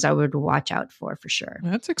the ones I would watch out for sure.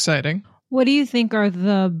 That's exciting. What do you think are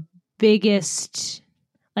the biggest,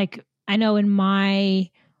 like, I know in my,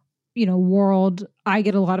 world, I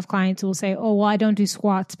get a lot of clients who will say, oh, well, I don't do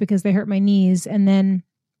squats because they hurt my knees. And then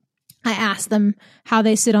I ask them how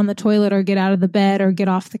they sit on the toilet or get out of the bed or get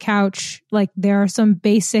off the couch. Like, there are some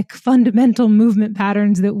basic fundamental movement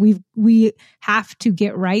patterns that we have to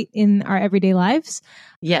get right in our everyday lives.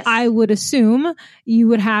 Yes. I would assume you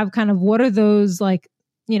would have kind of, what are those 3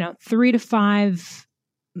 to 5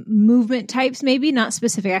 movement types, maybe not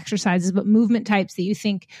specific exercises, but movement types that you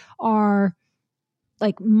think are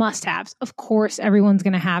like must-haves. Of course, everyone's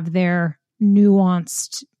going to have their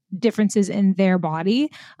nuanced differences in their body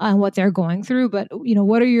and what they're going through. But,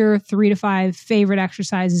 what are your 3 to 5 favorite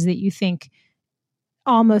exercises that you think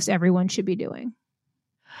almost everyone should be doing?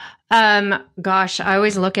 Gosh, I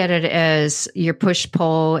always look at it as your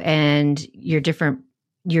push-pull and your different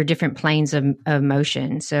planes of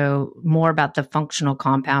motion. So more about the functional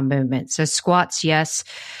compound movement. So squats, yes.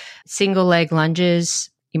 Single leg lunges,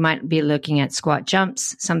 You might be looking at squat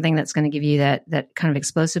jumps, something that's going to give you that kind of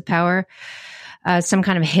explosive power. Some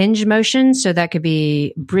kind of hinge motion. So that could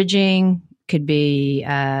be bridging, could be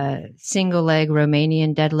single leg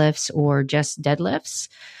Romanian deadlifts or just deadlifts.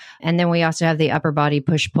 And then we also have the upper body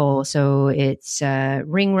push pull. So it's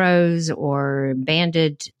ring rows or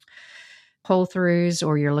banded pull throughs,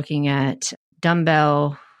 or you're looking at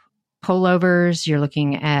dumbbell pullovers, you're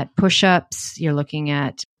looking at push ups, you're looking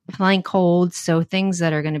at plank holds. So things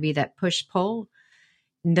that are going to be that push pull.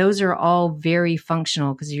 And those are all very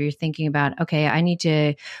functional because you're thinking about, okay, I need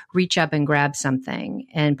to reach up and grab something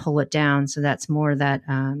and pull it down. So that's more that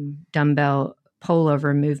dumbbell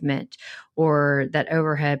pullover movement or that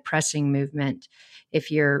overhead pressing movement. If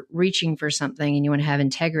you're reaching for something and you want to have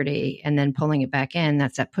integrity and then pulling it back in,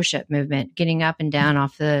 that's that push-up movement. Getting up and down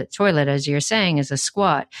off the toilet, as you're saying, is a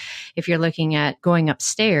squat. If you're looking at going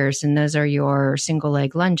upstairs, and those are your single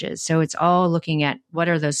leg lunges. So it's all looking at what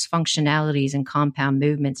are those functionalities and compound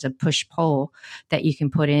movements of push-pull that you can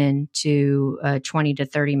put into a 20 to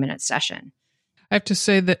 30 minute session. I have to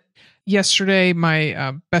say that yesterday,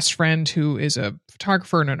 my best friend, who is a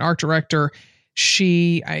photographer and an art director,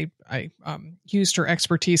 I used her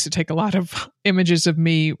expertise to take a lot of images of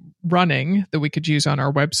me running that we could use on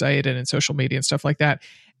our website and in social media and stuff like that.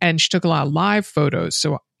 And she took a lot of live photos.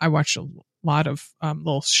 So I watched a lot of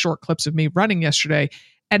little short clips of me running yesterday.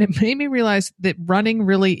 And it made me realize that running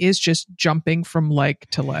really is just jumping from leg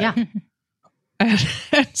to leg. Yeah.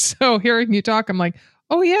 And so hearing you talk, I'm like,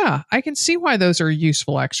 oh yeah, I can see why those are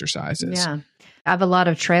useful exercises. Yeah. I have a lot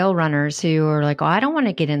of trail runners who are like, oh, I don't want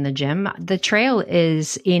to get in the gym. The trail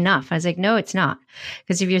is enough. I was like, no, it's not.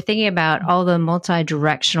 Because if you're thinking about all the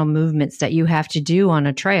multi-directional movements that you have to do on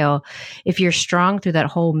a trail, if you're strong through that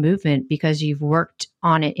whole movement because you've worked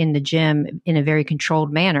on it in the gym in a very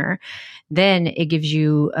controlled manner, then it gives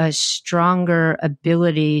you a stronger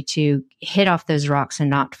ability to hit off those rocks and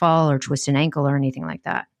not fall or twist an ankle or anything like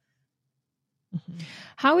that. Mm-hmm.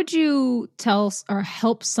 How would you tell or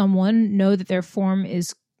help someone know that their form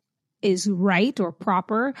is right or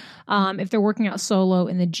proper if they're working out solo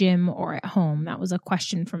in the gym or at home? That was a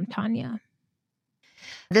question from Tanya.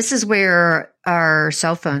 This is where our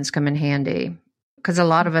cell phones come in handy, because a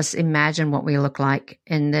lot of us imagine what we look like.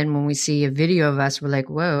 And then when we see a video of us, we're like,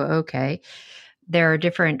 whoa, okay. There are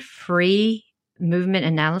different free movement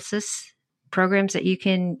analysis programs that you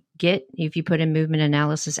can get if you put in movement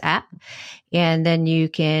analysis app. And then you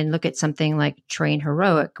can look at something like Train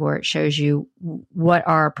Heroic, where it shows you what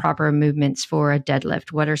are proper movements for a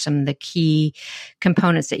deadlift. What are some of the key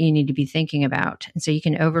components that you need to be thinking about? And so you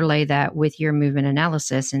can overlay that with your movement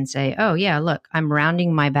analysis and say, oh yeah, look, I'm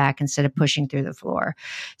rounding my back instead of pushing through the floor.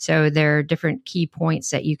 So there are different key points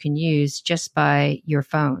that you can use just by your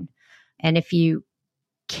phone. And if you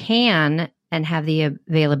can and have the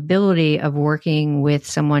availability of working with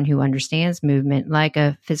someone who understands movement, like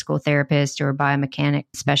a physical therapist or a biomechanic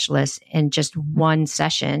specialist, in just one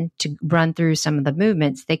session to run through some of the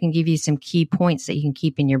movements, they can give you some key points that you can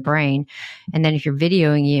keep in your brain. And then if you're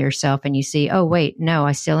videoing yourself and you see, oh, wait, no,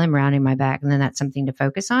 I still am rounding my back, and then that's something to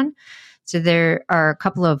focus on. So there are a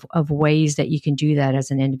couple of ways that you can do that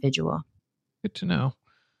as an individual. Good to know.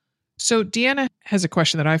 So Deanna has a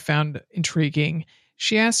question that I found intriguing.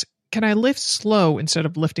 She asks, can I lift slow instead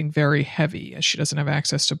of lifting very heavy, as she doesn't have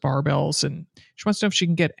access to barbells? And she wants to know if she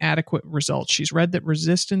can get adequate results. She's read that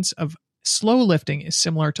resistance of slow lifting is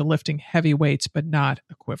similar to lifting heavy weights, but not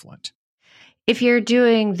equivalent. If you're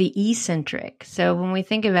doing the eccentric, so when we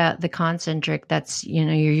think about the concentric, that's, your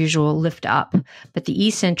usual lift up, but the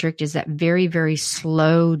eccentric is that very, very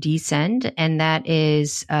slow descend. And that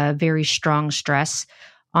is a very strong stress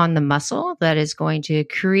on the muscle that is going to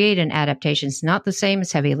create an adaptation. It's not the same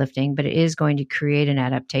as heavy lifting, but it is going to create an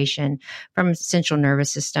adaptation from central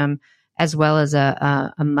nervous system as well as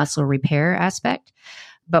a muscle repair aspect.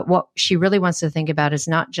 But what she really wants to think about is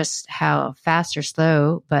not just how fast or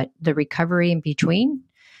slow, but the recovery in between.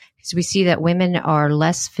 Because we see that women are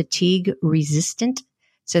less fatigue resistant.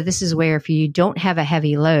 So this is where if you don't have a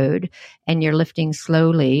heavy load and you're lifting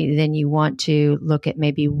slowly, then you want to look at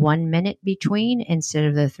maybe 1 minute between instead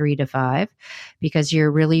of the 3 to 5, because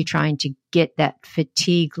you're really trying to get that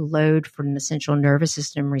fatigue load from the central nervous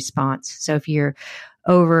system response. So if you're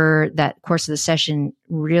over that course of the session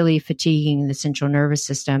really fatiguing the central nervous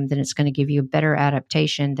system, then it's going to give you a better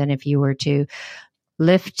adaptation than if you were to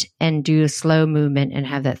lift and do a slow movement and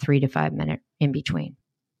have that 3 to 5 minute in between.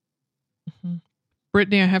 Mm-hmm.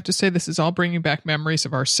 Brittany, I have to say, this is all bringing back memories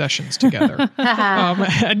of our sessions together.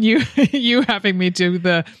 And you having me do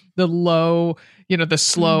the low, the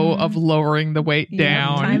slow of lowering the weight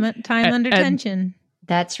down. Time under tension.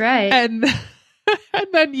 That's right. And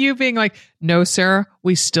then you being like, no, Sarah,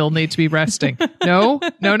 we still need to be resting. No.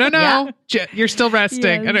 Yeah. You're still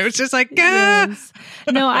resting. Yes. And it was just like, Yes.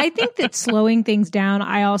 No, I think that slowing things down,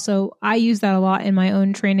 I use that a lot in my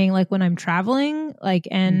own training, like when I'm traveling,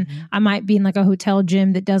 and I might be in like a hotel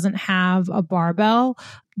gym that doesn't have a barbell,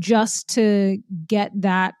 just to get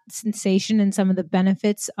that sensation and some of the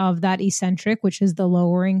benefits of that eccentric, which is the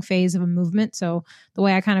lowering phase of a movement. So the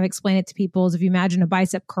way I kind of explain it to people is if you imagine a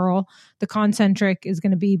bicep curl, the concentric is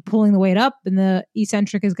going to be pulling the weight up and the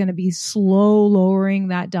eccentric is going to be slow lowering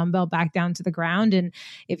that dumbbell back down to the ground. And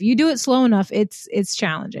if you do it slow enough, it's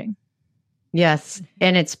challenging. Yes.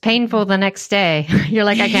 And it's painful the next day. You're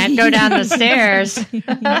like, I can't go down the stairs.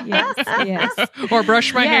 Yes. Or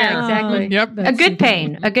brush my hair. Exactly. Yep. A good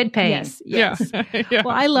pain. Yes. Yeah. Well,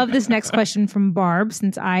 I love this next question from Barb,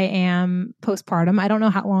 since I am postpartum. I don't know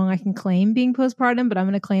how long I can claim being postpartum, but I'm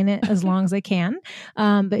going to claim it as long as I can.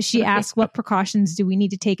 But she asks, what precautions do we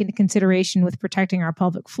need to take into consideration with protecting our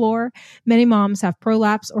pelvic floor? Many moms have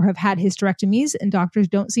prolapse or have had hysterectomies, and doctors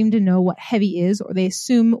don't seem to know what heavy is, or they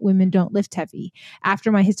assume women don't lift heavy.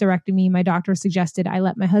 After my hysterectomy, my doctor suggested I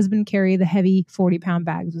let my husband carry the heavy 40-pound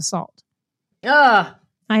bags of salt. Ugh.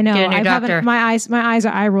 I know. Get a new doctor. My eyes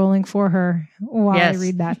are eye rolling for her while I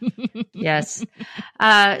read that. Yes.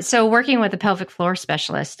 So working with a pelvic floor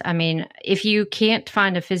specialist, I mean, if you can't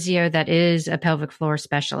find a physio that is a pelvic floor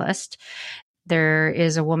specialist, there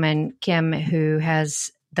is a woman, Kim, who has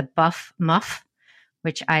the Buff Muff,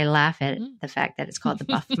 which I laugh at the fact that it's called the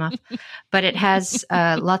Buff Muff, but it has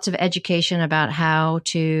lots of education about how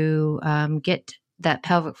to get that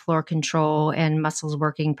pelvic floor control and muscles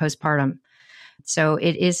working postpartum. So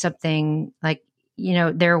it is something like,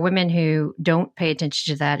 there are women who don't pay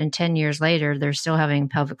attention to that, and 10 years later, they're still having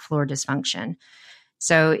pelvic floor dysfunction.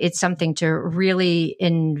 So it's something to really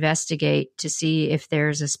investigate to see if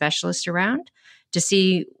there's a specialist around, to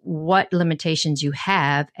see what limitations you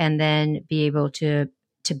have, and then be able to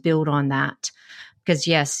build on that. Because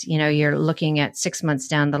yes, you're looking at 6 months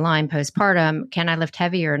down the line postpartum, can I lift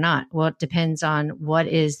heavy or not? Well, it depends on what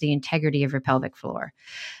is the integrity of your pelvic floor.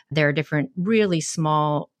 There are different really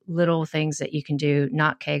small little things that you can do,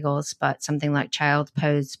 not Kegels, but something like child's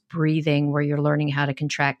pose breathing, where you're learning how to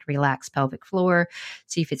contract, relax pelvic floor,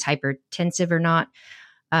 see if it's hypertensive or not.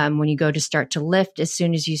 When you go to start to lift, as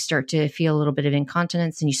soon as you start to feel a little bit of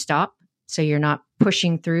incontinence, and you stop, so you're not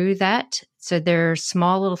pushing through that. So there are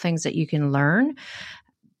small little things that you can learn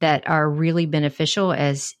that are really beneficial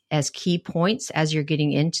as key points as you're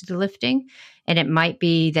getting into the lifting. And it might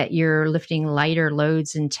be that you're lifting lighter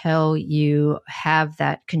loads until you have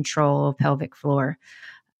that control of pelvic floor.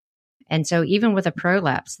 And so even with a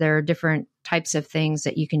prolapse, there are different types of things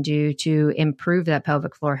that you can do to improve that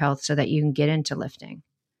pelvic floor health so that you can get into lifting.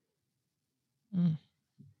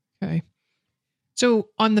 Okay. So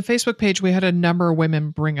on the Facebook page, we had a number of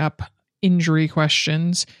women bring up injury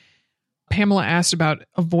questions. Pamela asked about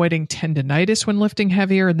avoiding tendinitis when lifting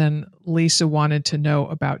heavier, and then Lisa wanted to know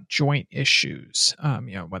about joint issues,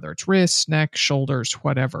 whether it's wrists, neck, shoulders,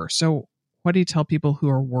 whatever. So what do you tell people who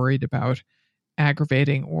are worried about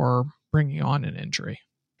aggravating or bringing on an injury?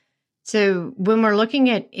 So when we're looking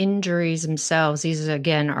at injuries themselves, these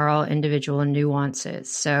again are all individual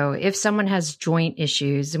nuances. So if someone has joint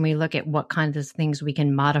issues, and we look at what kinds of things we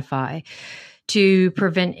can modify to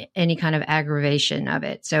prevent any kind of aggravation of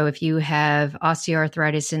it. So if you have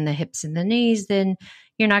osteoarthritis in the hips and the knees, then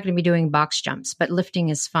you're not going to be doing box jumps, but lifting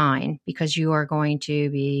is fine because you are going to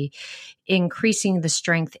be increasing the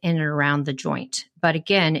strength in and around the joint. But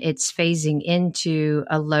again, it's phasing into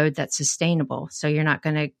a load that's sustainable. So you're not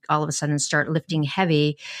going to all of a sudden start lifting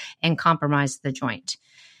heavy and compromise the joint.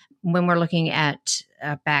 When we're looking at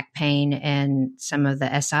back pain and some of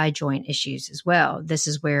the SI joint issues as well, this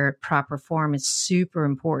is where proper form is super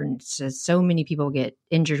important. So many people get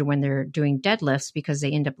injured when they're doing deadlifts because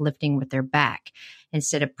they end up lifting with their back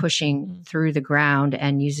instead of pushing through the ground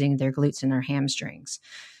and using their glutes and their hamstrings.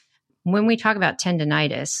 When we talk about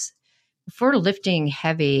tendinitis, if we're lifting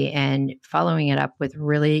heavy and following it up with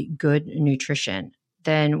really good nutrition,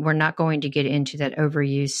 then we're not going to get into that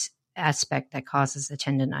overuse aspect that causes the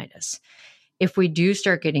tendinitis. If we do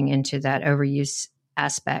start getting into that overuse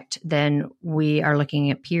aspect, then we are looking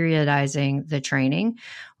at periodizing the training.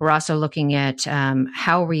 We're also looking at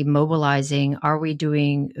how are we mobilizing? Are we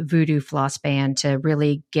doing voodoo floss band to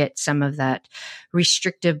really get some of that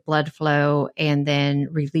restrictive blood flow and then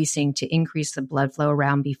releasing to increase the blood flow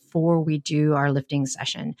around before we do our lifting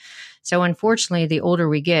session? So unfortunately, the older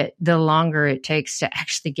we get, the longer it takes to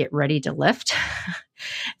actually get ready to lift.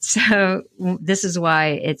 So this is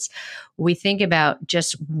why we think about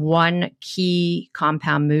just one key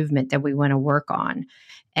compound movement that we want to work on.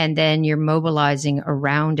 And then you're mobilizing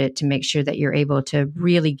around it to make sure that you're able to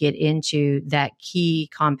really get into that key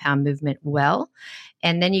compound movement well.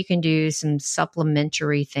 And then you can do some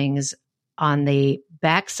supplementary things on the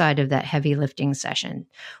backside of that heavy lifting session.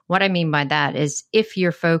 What I mean by that is if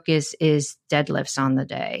your focus is deadlifts on the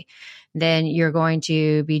day, then you're going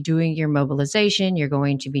to be doing your mobilization. You're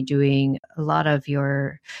going to be doing a lot of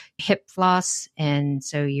your hip floss. And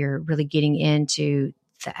so you're really getting into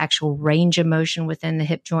the actual range of motion within the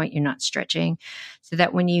hip joint. You're not stretching, so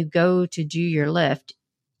that when you go to do your lift,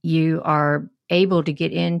 you are able to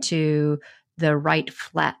get into the right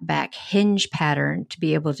flat back hinge pattern to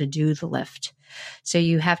be able to do the lift. So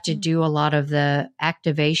you have to do a lot of the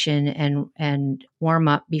activation and warm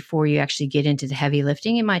up before you actually get into the heavy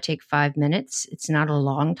lifting. It might take 5 minutes. It's not a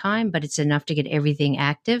long time, but it's enough to get everything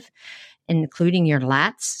active, including your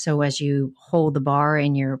lats. So as you hold the bar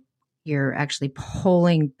and you're actually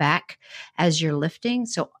pulling back as you're lifting.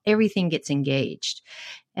 So everything gets engaged.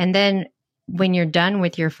 And then when you're done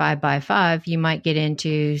with your 5x5, you might get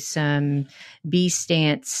into some B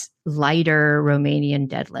stance, lighter Romanian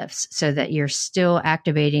deadlifts so that you're still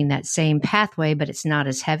activating that same pathway, but it's not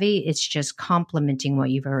as heavy. It's just complementing what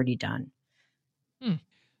you've already done.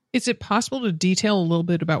 Is it possible to detail a little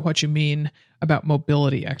bit about what you mean about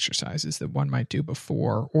mobility exercises that one might do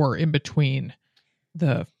before or in between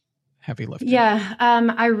the heavy lifting? Yeah,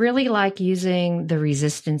 I really like using the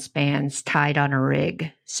resistance bands tied on a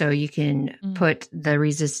rig. So you can put the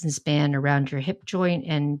resistance band around your hip joint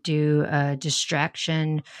and do a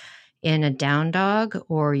distraction in a down dog,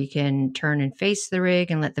 or you can turn and face the rig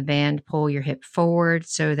and let the band pull your hip forward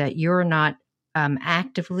so that you're not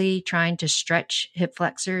actively trying to stretch hip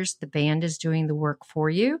flexors. The band is doing the work for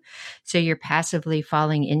you. So you're passively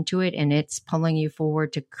falling into it and it's pulling you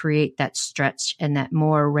forward to create that stretch and that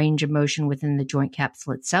more range of motion within the joint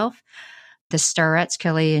capsule itself. The Starrettes,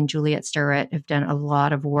 Kelly and Juliet Starrett, have done a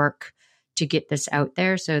lot of work to get this out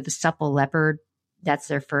there. So the Supple Leopard, that's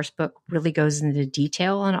their first book, really goes into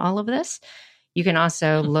detail on all of this. You can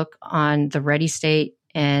also look on the Ready State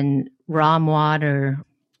and ROMWAD, or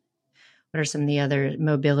what are some of the other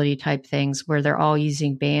mobility type things where they're all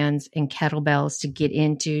using bands and kettlebells to get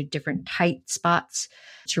into different tight spots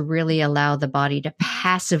to really allow the body to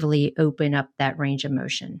passively open up that range of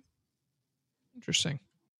motion. Interesting.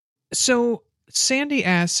 So Sandy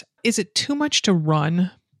asks, is it too much to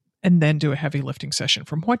run and then do a heavy lifting session?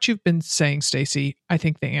 From what you've been saying, Stacy, I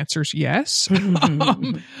think the answer is yes.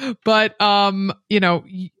 But,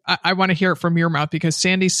 I want to hear it from your mouth, because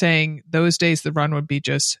Sandy's saying those days the run would be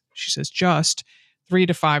just 3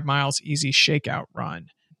 to 5 miles, easy shakeout run.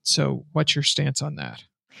 So what's your stance on that?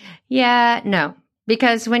 Yeah, no,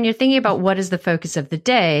 because when you're thinking about what is the focus of the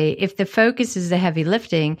day, if the focus is the heavy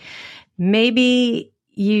lifting, maybe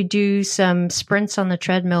you do some sprints on the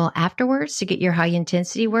treadmill afterwards to get your high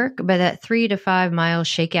intensity work, but that 3 to 5 mile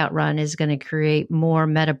shakeout run is going to create more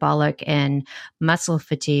metabolic and muscle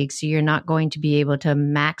fatigue. So you're not going to be able to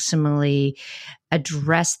maximally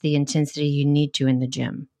address the intensity you need to in the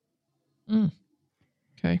gym.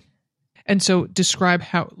 Okay. And so describe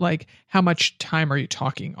how much time are you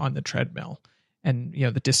talking on the treadmill and,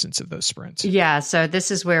 the distance of those sprints? Yeah. So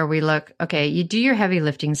this is where we look, okay, you do your heavy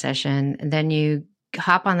lifting session, and then you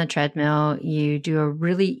hop on the treadmill, you do a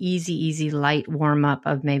really easy, light warm up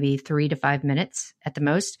of maybe 3 to 5 minutes at the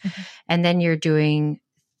most. And then you're doing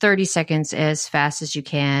 30 seconds as fast as you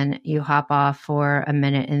can. You hop off for a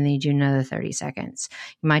minute and then you do another 30 seconds.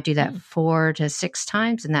 You might do that 4 to 6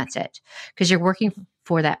 times and that's it, because you're working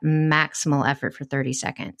for that maximal effort for 30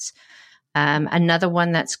 seconds. Another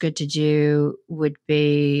one that's good to do would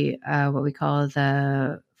be what we call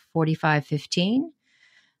the 45-15.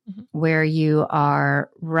 Where you are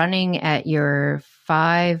running at your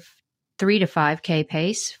 3 to 5K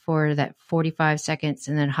pace for that 45 seconds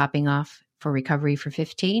and then hopping off for recovery for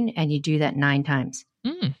 15. And you do that 9 times.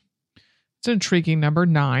 It's an intriguing number,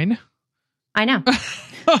 9. I know.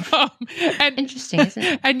 And, interesting, isn't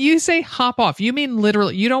it? And you say hop off. You mean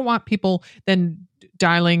literally, you don't want people then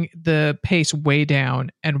dialing the pace way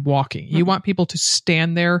down and walking. You want people to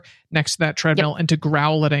stand there next to that treadmill and to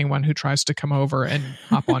growl at anyone who tries to come over and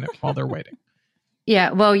hop on it while they're waiting. Yeah.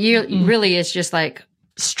 Well, you really, it's just like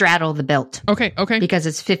straddle the belt. Okay. Because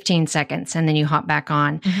it's 15 seconds and then you hop back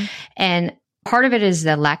on. Mm-hmm. And part of it is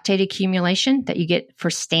the lactate accumulation that you get for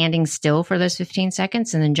standing still for those 15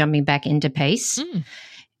 seconds and then jumping back into pace.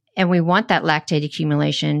 And we want that lactate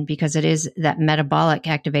accumulation because it is that metabolic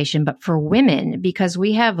activation. But for women, because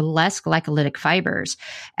we have less glycolytic fibers,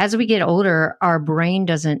 as we get older, our brain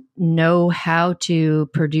doesn't know how to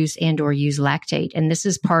produce and or use lactate. And this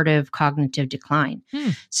is part of cognitive decline.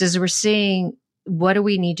 So as we're seeing, what do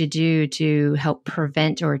we need to do to help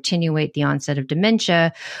prevent or attenuate the onset of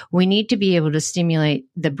dementia? We need to be able to stimulate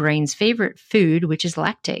the brain's favorite food, which is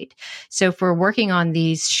lactate. So if we're working on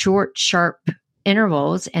these short, sharp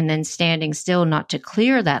intervals and then standing still not to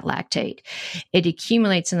clear that lactate, it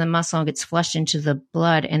accumulates in the muscle and gets flushed into the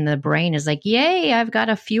blood, and the brain is like, yay, I've got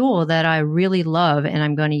a fuel that I really love and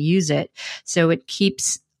I'm going to use it. So it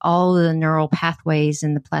keeps all the neural pathways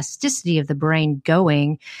and the plasticity of the brain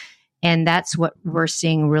going. And that's what we're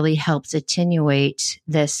seeing really helps attenuate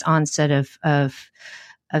this onset of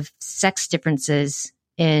sex differences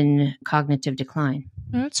in cognitive decline.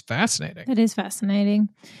 That's fascinating. It is fascinating.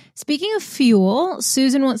 Speaking of fuel,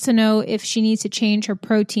 Susan wants to know if she needs to change her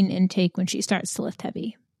protein intake when she starts to lift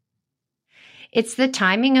heavy. It's the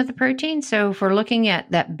timing of the protein. So if we're looking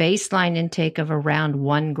at that baseline intake of around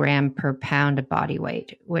 1 gram per pound of body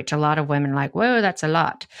weight, which a lot of women are like, whoa, that's a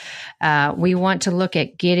lot. We want to look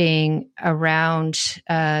at getting around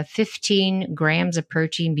 15 grams of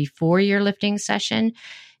protein before your lifting session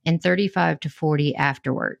and 35 to 40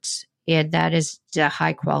 afterwards. And that is the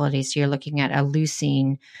high quality. So you're looking at a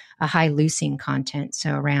high leucine content.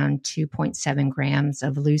 So around 2.7 grams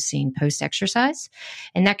of leucine post-exercise.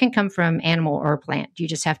 And that can come from animal or plant. You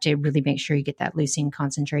just have to really make sure you get that leucine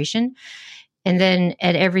concentration. And then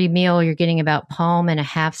at every meal, you're getting about palm and a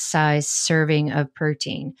half size serving of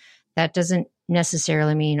protein. That doesn't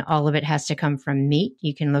necessarily mean all of it has to come from meat.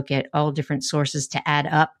 You can look at all different sources to add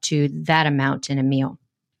up to that amount in a meal.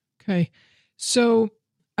 Okay. So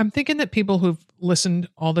I'm thinking that people who've listened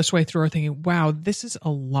all this way through are thinking, wow, this is a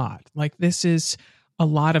lot. Like, this is a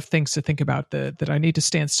lot of things to think about, that I need to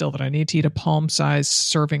stand still, that I need to eat a palm-sized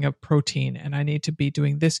serving of protein, and I need to be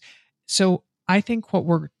doing this. So I think what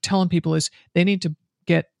we're telling people is they need to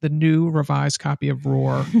get the new revised copy of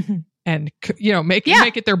Roar and, make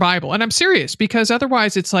it their Bible. And I'm serious, because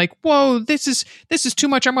otherwise it's like, whoa, this is too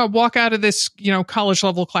much. I'm going to walk out of this, college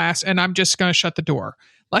level class and I'm just going to shut the door.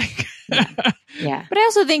 Like, yeah. But I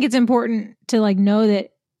also think it's important to know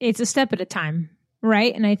that it's a step at a time,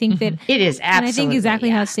 right? And I think that it is absolutely. And I think exactly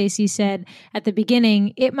how Stacy said at the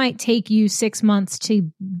beginning, it might take you 6 months to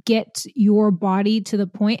get your body to the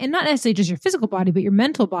point, and not necessarily just your physical body, but your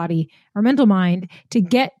mental body or mental mind to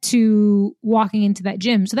get to walking into that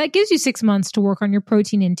gym. So that gives you 6 months to work on your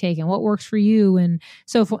protein intake and what works for you, and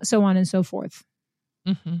so on and so forth.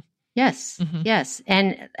 Mm-hmm. Yes. Yes.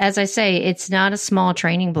 And as I say, it's not a small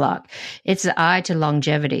training block. It's the eye to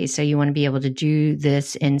longevity. So you want to be able to do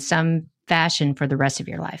this in some fashion for the rest of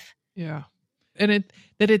your life. Yeah. And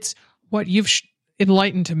it's what you've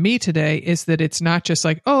enlightened to me today is that it's not just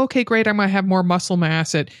like, oh, okay, great, I'm going to have more muscle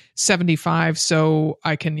mass at 75 so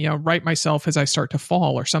I can, right myself as I start to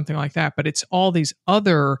fall or something like that. But it's all these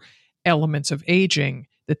other elements of aging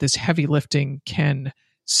that this heavy lifting can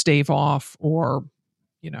stave off or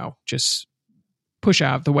just push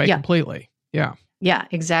out of the way completely. Yeah. Yeah,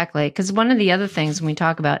 exactly. Because one of the other things when we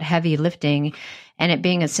talk about heavy lifting and it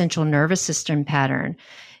being a central nervous system pattern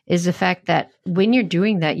is the fact that when you're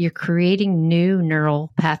doing that, you're creating new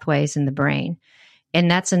neural pathways in the brain. And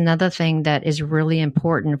that's another thing that is really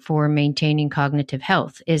important for maintaining cognitive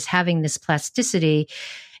health, is having this plasticity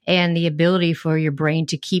and the ability for your brain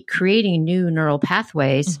to keep creating new neural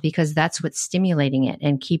pathways, because that's what's stimulating it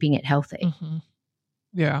and keeping it healthy. Mm-hmm.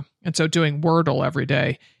 Yeah. And so doing Wordle every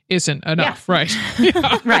day isn't enough, right?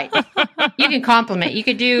 Right. You can complement. You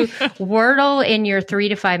could do Wordle in your 3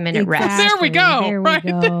 to 5 minute rest. There we go.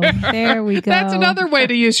 There we go. That's another way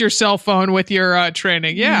to use your cell phone with your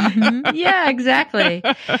training. Yeah. Mm-hmm. Yeah, exactly.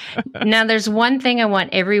 Now, there's one thing I want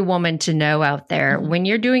every woman to know out there. When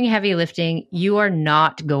you're doing heavy lifting, you are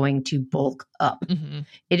not going to bulk up. Mm-hmm.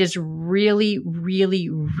 It is really, really,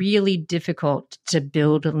 really difficult to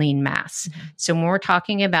build lean mass. Mm-hmm. So when we're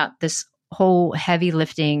talking about this whole heavy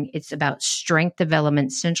lifting, it's about strength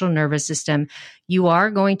development, central nervous system. You are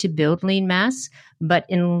going to build lean mass, but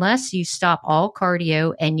unless you stop all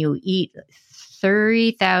cardio and you eat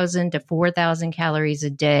 30,000 to 4,000 calories a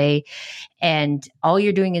day and all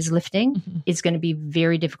you're doing is lifting, it's going to be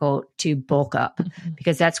very difficult to bulk up,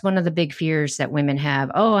 because that's one of the big fears that women have.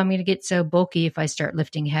 Oh, I'm going to get so bulky if I start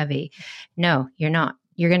lifting heavy. No, you're not.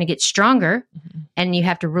 You're going to get stronger and you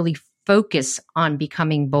have to really focus on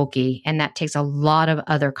becoming bulky. And that takes a lot of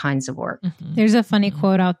other kinds of work. Mm-hmm. There's a funny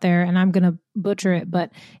quote out there, and I'm going to butcher it,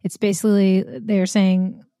 but it's basically they're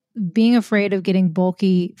saying being afraid of getting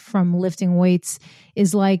bulky from lifting weights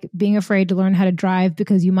is like being afraid to learn how to drive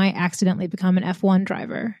because you might accidentally become an F1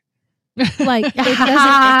 driver. Like it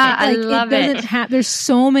doesn't there's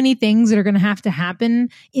so many things that are going to have to happen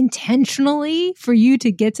intentionally for you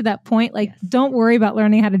to get to that point. Like, don't worry about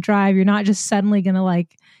learning how to drive. You're not just suddenly going to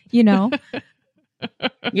like, you know.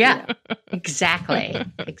 Yeah, exactly.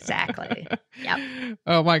 Yep.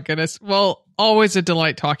 Oh my goodness. Well, always a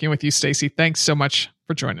delight talking with you, Stacy. Thanks so much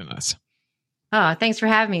for joining us. Oh, thanks for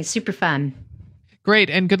having me. Super fun. Great.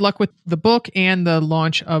 And good luck with the book and the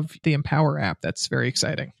launch of the Empower app. That's very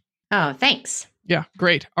exciting. Oh, thanks. Yeah,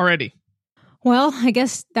 great. Already. Well, I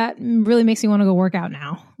guess that really makes me want to go work out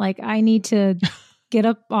now. Like, I need to get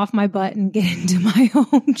up off my butt and get into my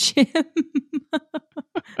own gym.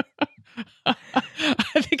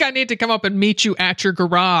 I think I need to come up and meet you at your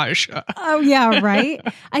garage. Oh, yeah, right?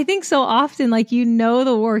 I think so often, like, you know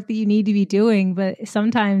the work that you need to be doing, but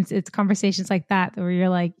sometimes it's conversations like that where you're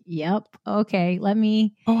like, yep, okay, let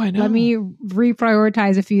me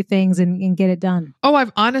reprioritize a few things and get it done. Oh,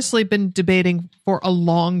 I've honestly been debating for a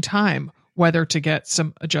long time whether to get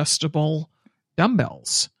some adjustable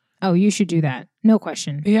dumbbells. Oh, you should do that. No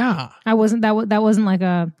question. Yeah. That wasn't like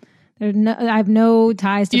a... I have no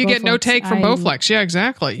ties to you Bowflex. get no take from Bowflex. Yeah,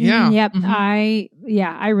 exactly. Yeah. Yep. Mm-hmm.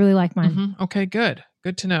 I really like mine. Mm-hmm. Okay, good.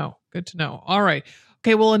 Good to know. All right.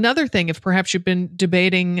 Okay, well, another thing, if perhaps you've been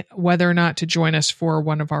debating whether or not to join us for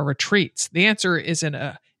one of our retreats, the answer is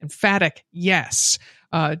an emphatic yes.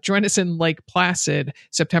 Join us in Lake Placid,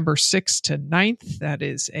 September 6th to 9th. That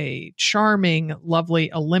is a charming,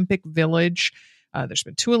 lovely Olympic village. There's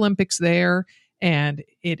been 2 Olympics there. And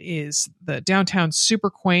it is the downtown super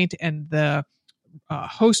quaint, and the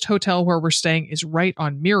host hotel where we're staying is right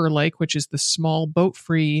on Mirror Lake, which is the small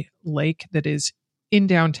boat-free lake that is in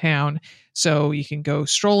downtown. So you can go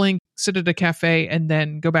strolling, sit at a cafe, and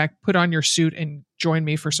then go back, put on your suit, and join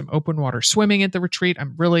me for some open water swimming at the retreat.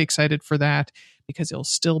 I'm really excited for that because it'll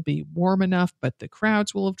still be warm enough, but the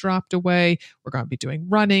crowds will have dropped away. We're going to be doing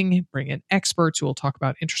running, bring in experts who will talk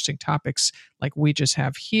about interesting topics like we just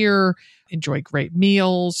have here, enjoy great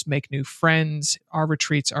meals, make new friends. Our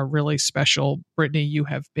retreats are really special. Brittany, you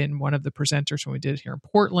have been one of the presenters when we did it here in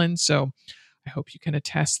Portland, so I hope you can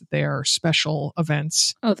attest that they are special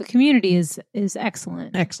events. Oh, the community is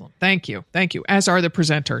excellent. Excellent. Thank you. As are the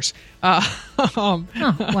presenters. Wow.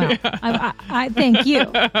 Yeah. I thank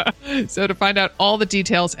you. So to find out all the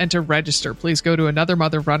details and to register, please go to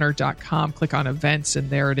anothermotherrunner.com, click on events,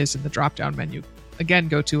 and there it is in the drop-down menu. Again,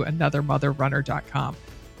 go to anothermotherrunner.com.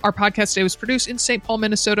 Our podcast today was produced in St. Paul,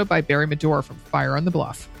 Minnesota by Barry Medore from Fire on the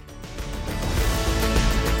Bluff.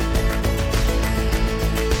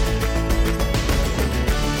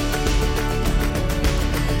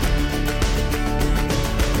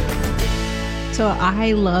 So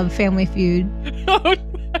I love Family Feud. Oh my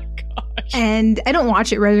gosh! And I don't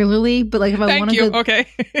watch it regularly, but like if I want a good, okay,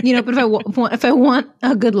 but if I want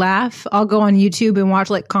a good laugh, I'll go on YouTube and watch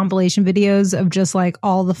like compilation videos of just like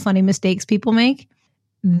all the funny mistakes people make.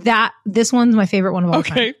 This one's my favorite one of all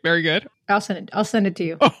time. Okay, very good. I'll send it to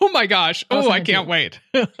you. Oh my gosh! Oh, I can't wait.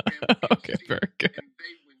 Okay, very good.